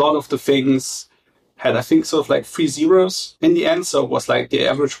a lot of the things had, I think, sort of like 3 zeros in the end. So it was like the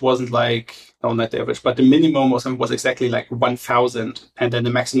average wasn't like, no, not the average, but the minimum was exactly like 1,000. And then the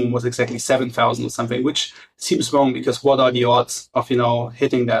maximum was exactly 7,000 or something, which seems wrong because what are the odds of,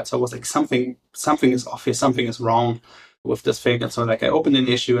 hitting that? So it was like something is off here, something is wrong with this thing. And so like I opened an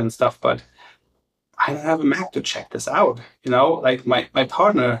issue and stuff, but I don't have a Mac to check this out. Like my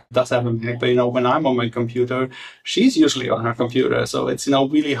partner does have a Mac, but when I'm on my computer, she's usually on her computer. So it's,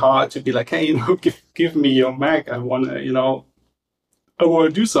 really hard to be like, hey, give me your Mac. I want to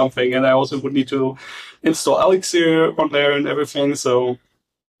do something. And I also would need to install Elixir on there and everything. So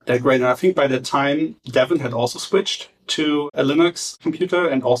that's great. And I think by that time, Devin had also switched to a Linux computer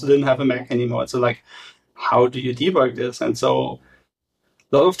and also didn't have a Mac anymore. So like, how do you debug this? And so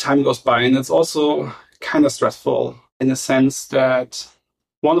a lot of time goes by, and it's also kind of stressful in the sense that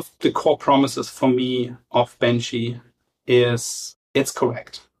one of the core promises for me of Benchy is it's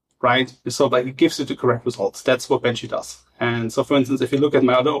correct, right? So like it gives you the correct results. That's what Benchy does. And so for instance, if you look at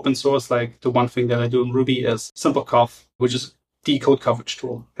my other open source, like the one thing that I do in Ruby is SimpleCov, which is the code coverage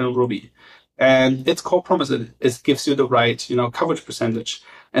tool in Ruby. And its core promise is gives you the right, coverage percentage.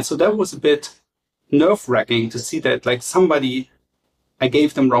 And so that was a bit nerve-wracking to see that like I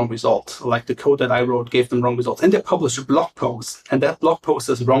gave them wrong results. Like the code that I wrote gave them wrong results. And they published a blog post, and that blog post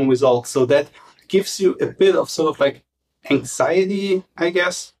has wrong results. So that gives you a bit of sort of like anxiety, I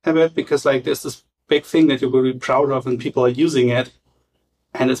guess, a bit, because like there's this big thing that you're really proud of and people are using it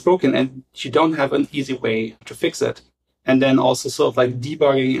and it's broken and you don't have an easy way to fix it. And then also sort of like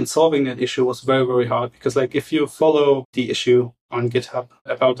debugging and solving that issue was very, very hard, because like if you follow the issue on GitHub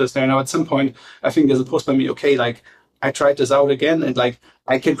about this, now at some point, I think there's a post by me, okay, like I tried this out again and like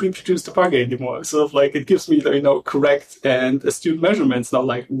I can't reproduce the bug anymore. So like it gives me, correct and astute measurements now,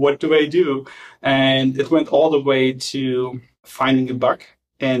 like what do I do? And it went all the way to finding a bug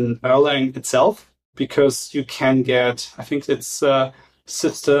in Erlang itself, because you can get, I think it's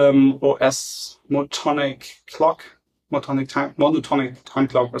System OS monotonic time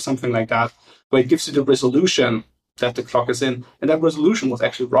clock or something like that, where it gives you the resolution that the clock is in. And that resolution was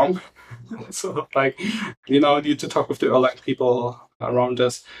actually wrong. So like, I need to talk with the Erlang people around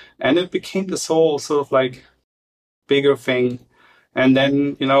this. And it became this whole sort of like bigger thing. And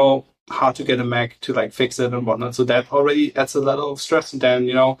then, how to get a Mac to like fix it and whatnot. So that already adds a lot of stress. And then,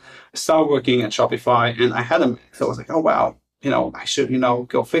 I started working at Shopify and I had a Mac. So I was like, oh, wow. I should,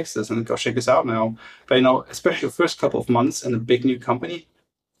 go fix this and go check this out now. But, especially the first couple of months in a big new company,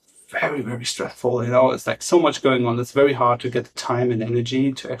 very, very stressful. It's like so much going on. It's very hard to get the time and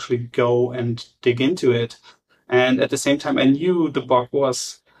energy to actually go and dig into it. And at the same time, I knew the bug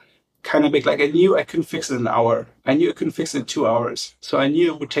was kind of big. Like I knew I couldn't fix it in an hour. I knew I couldn't fix it in 2 hours. So I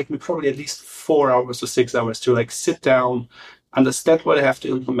knew it would take me probably at least 4 hours or 6 hours to like sit down, understand what I have to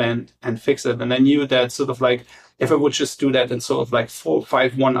implement and fix it. And I knew that sort of like, if I would just do that in sort of like 4 or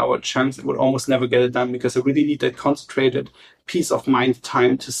 5 1-hour chunks, I would almost never get it done, because I really need that concentrated peace of mind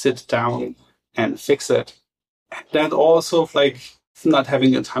time to sit down and fix it. And that also like not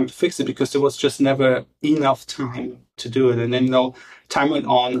having the time to fix it, because there was just never enough time to do it. And then, time went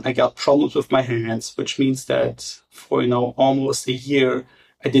on, I got problems with my hands, which means that for, almost a year,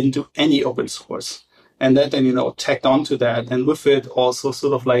 I didn't do any open source. And that then, tagged onto that. And with it also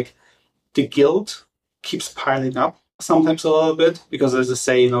sort of like the guilt keeps piling up sometimes a little bit, because as I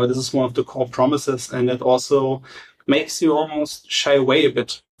say, this is one of the core promises, and it also makes you almost shy away a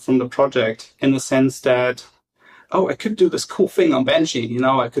bit from the project, in the sense that, oh, I could do this cool thing on Banshee,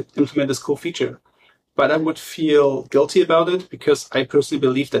 I could implement this cool feature. But I would feel guilty about it, because I personally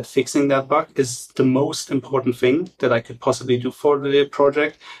believe that fixing that bug is the most important thing that I could possibly do for the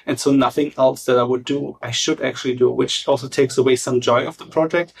project. And so nothing else that I would do, I should actually do, which also takes away some joy of the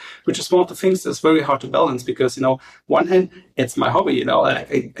project, which is one of the things that's very hard to balance, because, one hand, it's my hobby,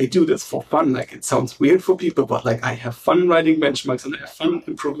 I do this for fun. Like it sounds weird for people, but like I have fun writing benchmarks and I have fun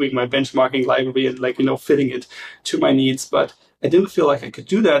improving my benchmarking library and like, fitting it to my needs. But I didn't feel like I could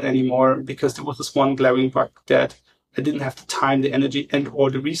do that anymore, because there was this one glaring bug that I didn't have the time, the energy, and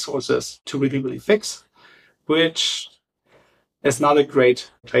or the resources to really, really fix, which is not a great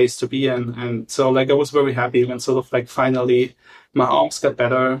place to be in. And so like I was very happy when sort of like finally my arms got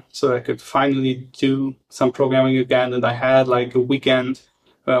better, so I could finally do some programming again. And I had like a weekend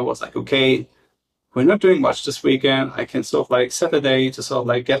where I was like, okay, we're not doing much this weekend. I can sort of like Saturday to sort of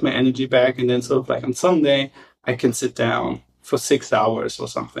like get my energy back. And then sort of like on Sunday, I can sit down for 6 hours or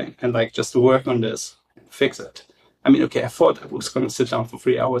something and like just work on this and fix it. I mean, okay, I thought I was going to sit down for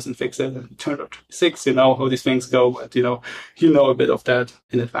 3 hours and fix it, and it turned out to be 6, how these things go, but you know a bit of that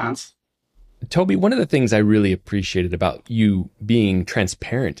in advance. Toby, one of the things I really appreciated about you being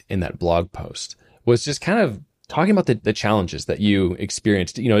transparent in that blog post was just kind of talking about the challenges that you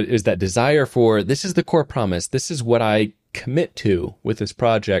experienced. Is that desire for, this is the core promise, this is what I commit to with this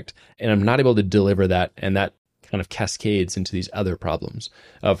project, and I'm not able to deliver that, and that kind of cascades into these other problems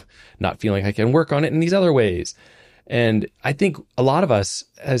of not feeling like I can work on it in these other ways. And I think a lot of us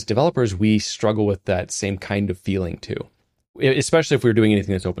as developers, we struggle with that same kind of feeling too, especially if we're doing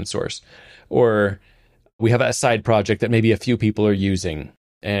anything that's open source, or we have a side project that maybe a few people are using,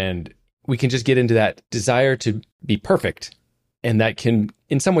 and we can just get into that desire to be perfect. And that can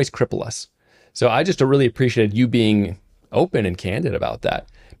in some ways cripple us. So I just really appreciated you being open and candid about that,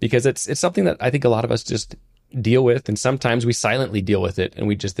 because it's something that I think a lot of us just deal with, and sometimes we silently deal with it and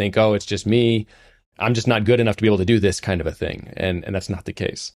we just think, oh, it's just me, I'm just not good enough to be able to do this kind of a thing, and that's not the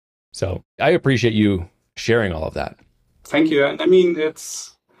case. So I appreciate you sharing all of that. Thank you. And I mean,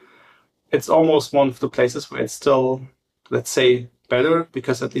 it's almost one of the places where it's still, let's say, better,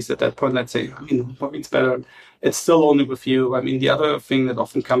 because at least at that point, let's say, what means better? It's still only with you. I mean, the other thing that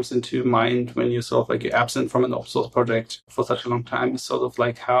often comes into mind when you sort of like you're absent from an open source project for such a long time is sort of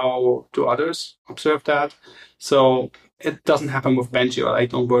like, how do others observe that? So it doesn't happen with Benchy, or I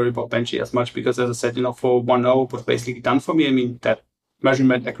don't worry about Benchy as much because, as I said, for 1.0, it was basically done for me. I mean, that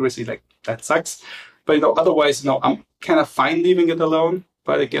measurement accuracy, like, that sucks. But, otherwise, I'm kind of fine leaving it alone.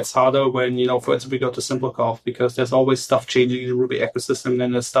 But it gets harder when, for instance, we go to Simplecov, because there's always stuff changing in the Ruby ecosystem,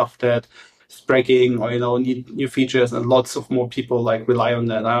 and there's stuff that is breaking or, need new features, and lots of more people like rely on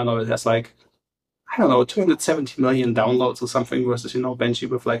that. I don't know, it has 270 million downloads or something versus, Benchy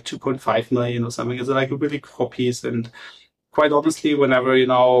with 2.5 million or something. It's like a really core piece. And quite honestly, whenever,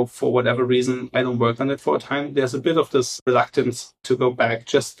 for whatever reason, I don't work on it for a time, there's a bit of this reluctance to go back,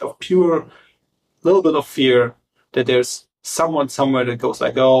 just a pure little bit of fear that there's someone somewhere that goes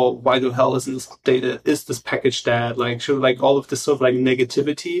oh, why the hell isn't this updated? Is this package dead? Should all of this sort of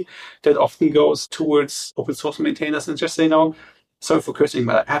negativity that often goes towards open source maintainers, and just sorry for cursing,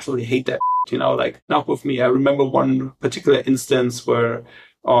 but I absolutely hate that. Not with me. I remember one particular instance where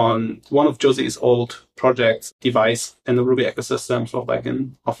on one of Jose's old projects, device in the Ruby ecosystem, sort of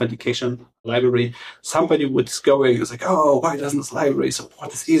an authentication library, somebody was going, it's oh, why doesn't this library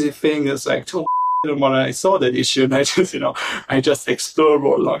support this easy thing? It's too. And when I saw that issue, and I just explored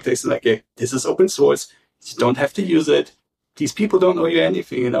more log text, hey, this is open source. You don't have to use it. These people don't owe you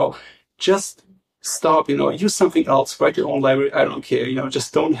anything, Just stop, use something else, write your own library. I don't care,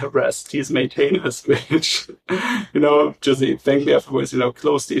 just don't harass these maintainers, which, Jose thanked me afterwards,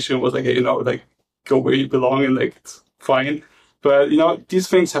 closed the issue and was hey, go where you belong, and it's fine. But, these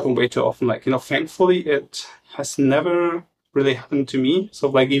things happen way too often. Thankfully, it has never really happened to me.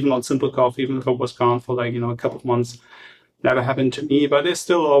 So even on Simplecov, even if I was gone for a couple of months, never happened to me. But there's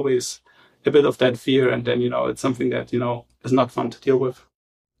still always a bit of that fear. And then, it's something that, is not fun to deal with.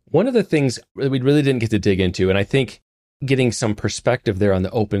 One of the things that we really didn't get to dig into, and I think getting some perspective there on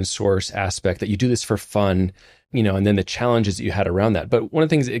the open source aspect, that you do this for fun, and then the challenges that you had around that. But one of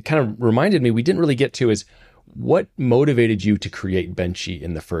the things it kind of reminded me we didn't really get to is what motivated you to create Benchy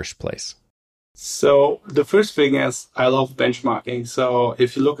in the first place? So the first thing is I love benchmarking. So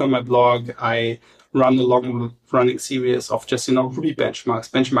if you look on my blog, I run a long-running series of just, Ruby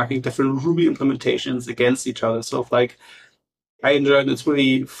benchmarking different Ruby implementations against each other. So I enjoy it. It's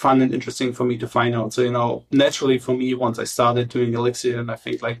really fun and interesting for me to find out. So, naturally for me, once I started doing Elixir, and I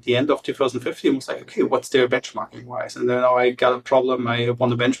think the end of 2015 was okay, what's their benchmarking wise? And then I got a problem. I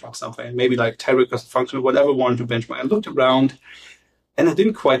want to benchmark something, maybe Tyric as a function or whatever, wanted to benchmark. I looked around, and I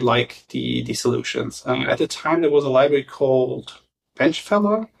didn't quite like the solutions. At the time, there was a library called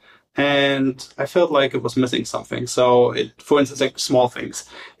Benchfeller, and I felt like it was missing something. So, for instance, small things.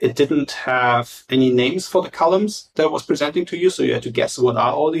 It didn't have any names for the columns that it was presenting to you, so you had to guess what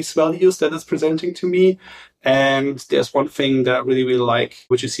are all these values that it's presenting to me. And there's one thing that I really, really like,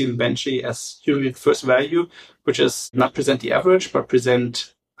 which you see in Benchy as usually the first value, which is not present the average, but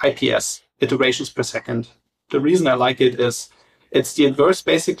present IPS, iterations per second. The reason I like it is it's the inverse,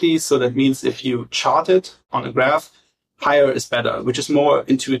 basically. So that means if you chart it on a graph, higher is better, which is more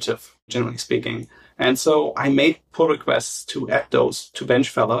intuitive, generally speaking. And so I made pull requests to add those to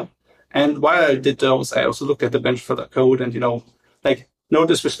Benchfeller. And while I did those, I also looked at the Benchfeller code and, no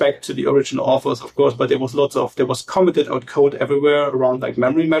disrespect to the original authors, of course, but there was commented out code everywhere around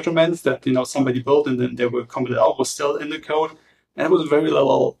memory measurements that, somebody built and then they were commented out, was still in the code. And it was very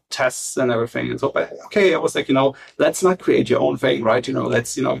little tests and everything. And so, I was let's not create your own thing, right?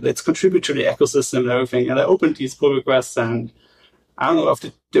 Let's contribute to the ecosystem and everything. And I opened these pull requests, and I don't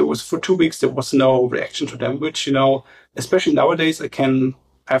know, for 2 weeks, there was no reaction to them, which, especially nowadays, I can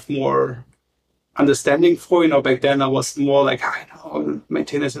have more understanding for, back then I was more I know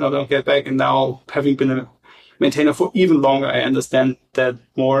maintainers, don't get back. And now, having been a maintainer for even longer, I understand that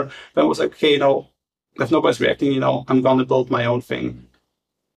more. But I was okay, if nobody's reacting, I'm going to build my own thing.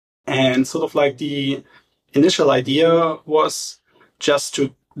 And sort of the initial idea was just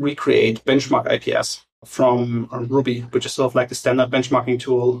to recreate benchmark IPS from Ruby, which is sort of the standard benchmarking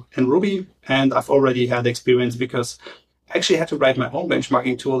tool in Ruby. And I've already had experience because I actually had to write my own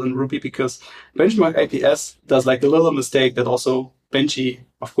benchmarking tool in Ruby because benchmark IPS does a little mistake that also Benchy,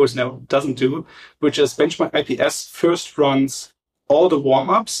 of course, now doesn't do, which is benchmark IPS first runs all the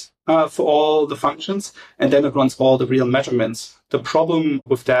warm-ups for all the functions, and then it runs all the real measurements. The problem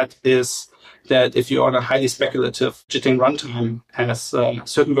with that is that if you're on a highly speculative jitting runtime, as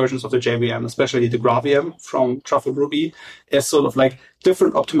certain versions of the JVM, especially the GraalVM from Truffle Ruby, is sort of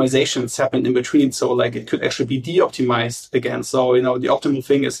different optimizations happen in between. So it could actually be de-optimized again. So, the optimal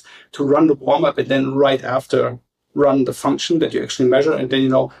thing is to run the warm-up and then right after run the function that you actually measure, and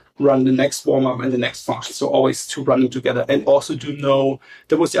then, run the next warm-up and the next function. So always two running together. And also to know,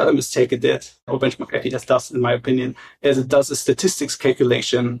 that was the other mistake it did, or benchmark IPS does, in my opinion, is it does a statistics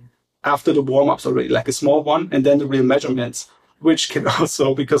calculation after the warm-ups already, like a small one, and then the real measurements, which can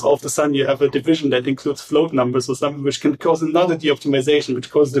also, because all of a sudden you have a division that includes float numbers or something, which can cause another de-optimization,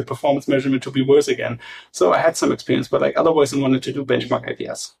 which causes the performance measurement to be worse again. So I had some experience, but like otherwise I wanted to do benchmark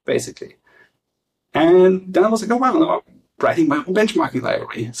IPS, basically. And then I was like, oh, wow, no, I'm writing my own benchmarking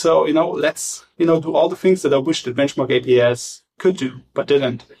library. So, let's, do all the things that I wish that benchmark IPS could do, but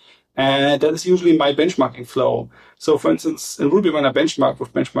didn't. And that is usually my benchmarking flow. So for instance, in Ruby, when I benchmark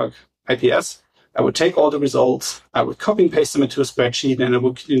with benchmark IPS, I would take all the results, I would copy and paste them into a spreadsheet, and I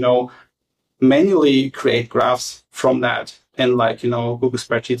would, manually create graphs from that in Google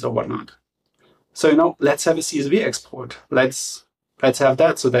Spreadsheets or whatnot. So, let's have a CSV export. Let's have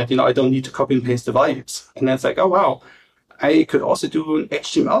that so that, I don't need to copy and paste the values. And then it's like, oh, wow, I could also do an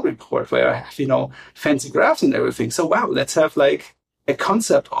HTML report where I have, fancy graphs and everything. So, wow, let's have like a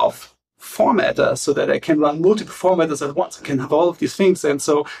concept of formatter so that I can run multiple formatters at once. I can have all of these things. And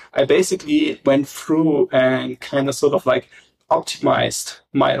so I basically went through and kind of sort of like optimized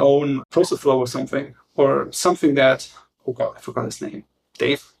my own process flow or something that, oh God, I forgot his name.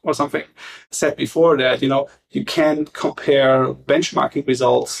 Dave or something said before that, you can compare benchmarking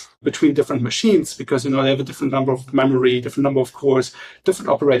results between different machines because, they have a different number of memory, different number of cores, different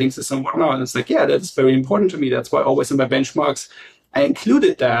operating system, whatnot. And it's like, yeah, that's very important to me. That's why always in my benchmarks, I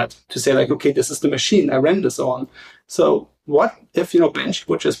included that to say like, okay, this is the machine I ran this on. So what if, Bench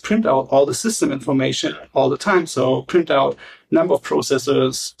would just print out all the system information all the time? So print out number of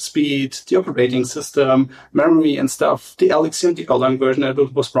processors, speed, the operating system, memory and stuff, the Elixir and the Erlang version that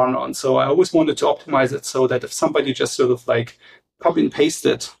it was run on. So I always wanted to optimize it so that if somebody just sort of like copy and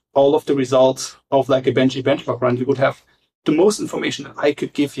pasted all of the results of like a Benji benchmark run, you would have the most information that I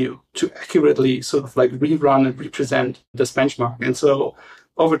could give you to accurately sort of like rerun and represent this benchmark. And so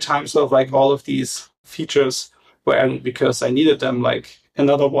over time, sort of like all of these features were added because I needed them. Like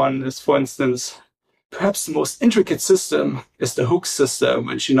another one is, for instance, perhaps the most intricate system is the hooks system,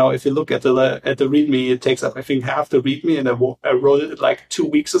 which, if you look at the README, it takes up, I think, half the README, and I wrote it in like 2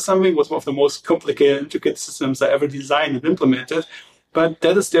 weeks or something. It was one of the most complicated, intricate systems I ever designed and implemented. But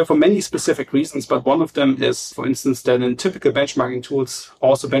that is there for many specific reasons. But one of them is, for instance, that in typical benchmarking tools,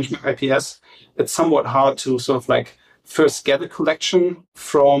 also benchmark IPS, it's somewhat hard to sort of like first get a collection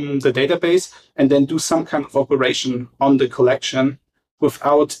from the database and then do some kind of operation on the collection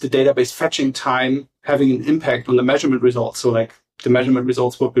without the database fetching time having an impact on the measurement results. So like the measurement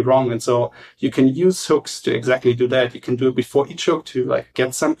results would be wrong. And so you can use hooks to exactly do that. You can do it before each hook to like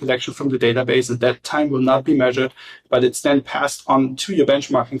get some collection from the database, and that time will not be measured, but it's then passed on to your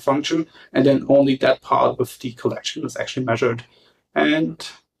benchmarking function. And then only that part of the collection is actually measured. And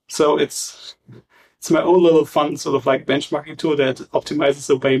so it's my own little fun sort of like benchmarking tool that optimizes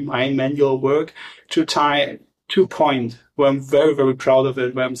away my manual work to tie to a point where I'm very, very proud of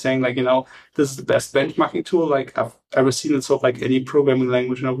it, where I'm saying like, this is the best benchmarking tool like I've ever seen in sort of like any programming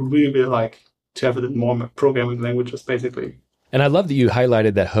language. And I would really, really like to have it in more programming languages, basically. And I love that you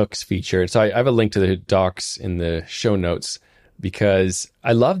highlighted that hooks feature. So I have a link to the docs in the show notes because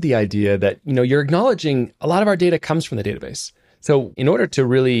I love the idea that, you're acknowledging a lot of our data comes from the database. So in order to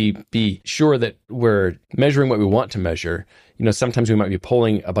really be sure that we're measuring what we want to measure, sometimes we might be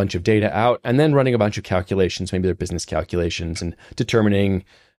pulling a bunch of data out and then running a bunch of calculations, maybe they're business calculations, and determining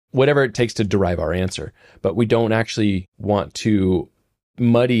whatever it takes to derive our answer. But we don't actually want to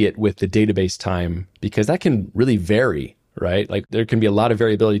muddy it with the database time because that can really vary, right? Like there can be a lot of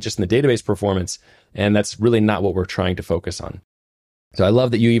variability just in the database performance, and that's really not what we're trying to focus on. So I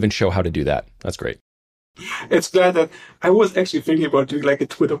love that you even show how to do that. That's great. It's glad that I was actually thinking about doing like a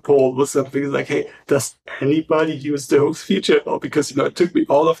Twitter poll or something like, hey, does anybody use the hooks feature? Or because, it took me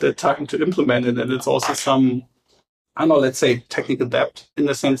all of that time to implement it. And it's also some, I don't know, let's say technical depth in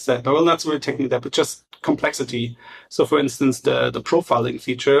the sense that, well, not really technical depth, but just complexity. So for instance, the profiling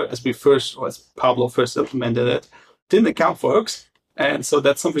feature, as Pablo first implemented it, didn't account for hooks. And so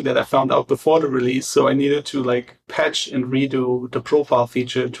that's something that I found out before the release. So I needed to like patch and redo the profile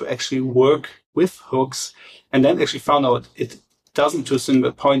feature to actually work with hooks, and then actually found out it doesn't to a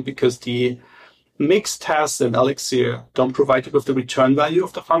single point because the mixed tasks in Elixir don't provide you with the return value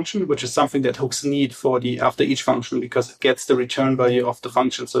of the function, which is something that hooks need for after each function because it gets the return value of the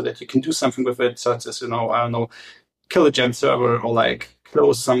function so that you can do something with it, such as, kill a gem server or like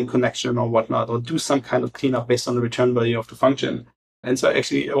close some connection or whatnot, or do some kind of cleanup based on the return value of the function. And so I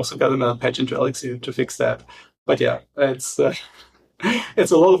actually also got another patch into Elixir to fix that. But yeah, it's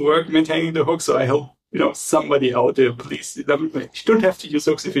a lot of work maintaining the hook. So I hope, somebody out there, please, you don't have to use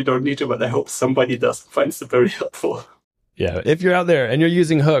hooks if you don't need to, but I hope somebody does finds it very helpful. Yeah. If you're out there and you're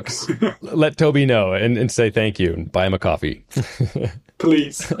using hooks, let Toby know and say thank you and buy him a coffee.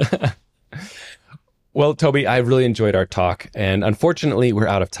 Please. Well, Toby, I really enjoyed our talk, and unfortunately, we're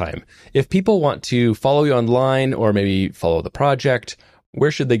out of time. If people want to follow you online or maybe follow the project,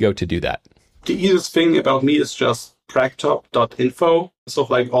 where should they go to do that? The easiest thing about me is just pragtop.info. So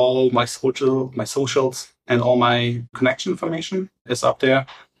like all my socials and all my connection information is up there.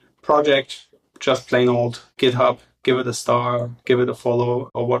 Project, just plain old GitHub, give it a star, give it a follow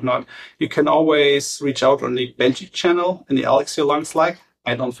or whatnot. You can always reach out on the Benji channel in the Elixir Long Slack.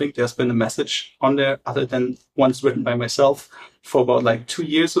 I don't think there's been a message on there other than once written by myself for about like 2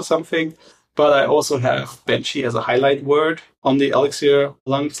 years or something. But I also have Benji as a highlight word on the Elixir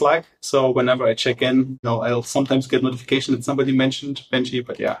Long Slack. So whenever I check in, I'll sometimes get notification that somebody mentioned Benji.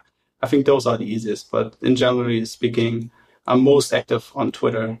 But yeah, I think those are the easiest. But in generally speaking, I'm most active on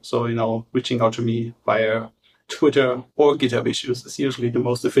Twitter. So, reaching out to me via Twitter or GitHub issues is usually the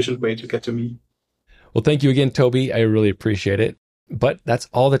most efficient way to get to me. Well, thank you again, Toby. I really appreciate it. But that's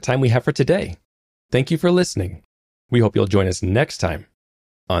all the time we have for today. Thank you for listening. We hope you'll join us next time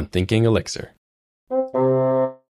on Thinking Elixir.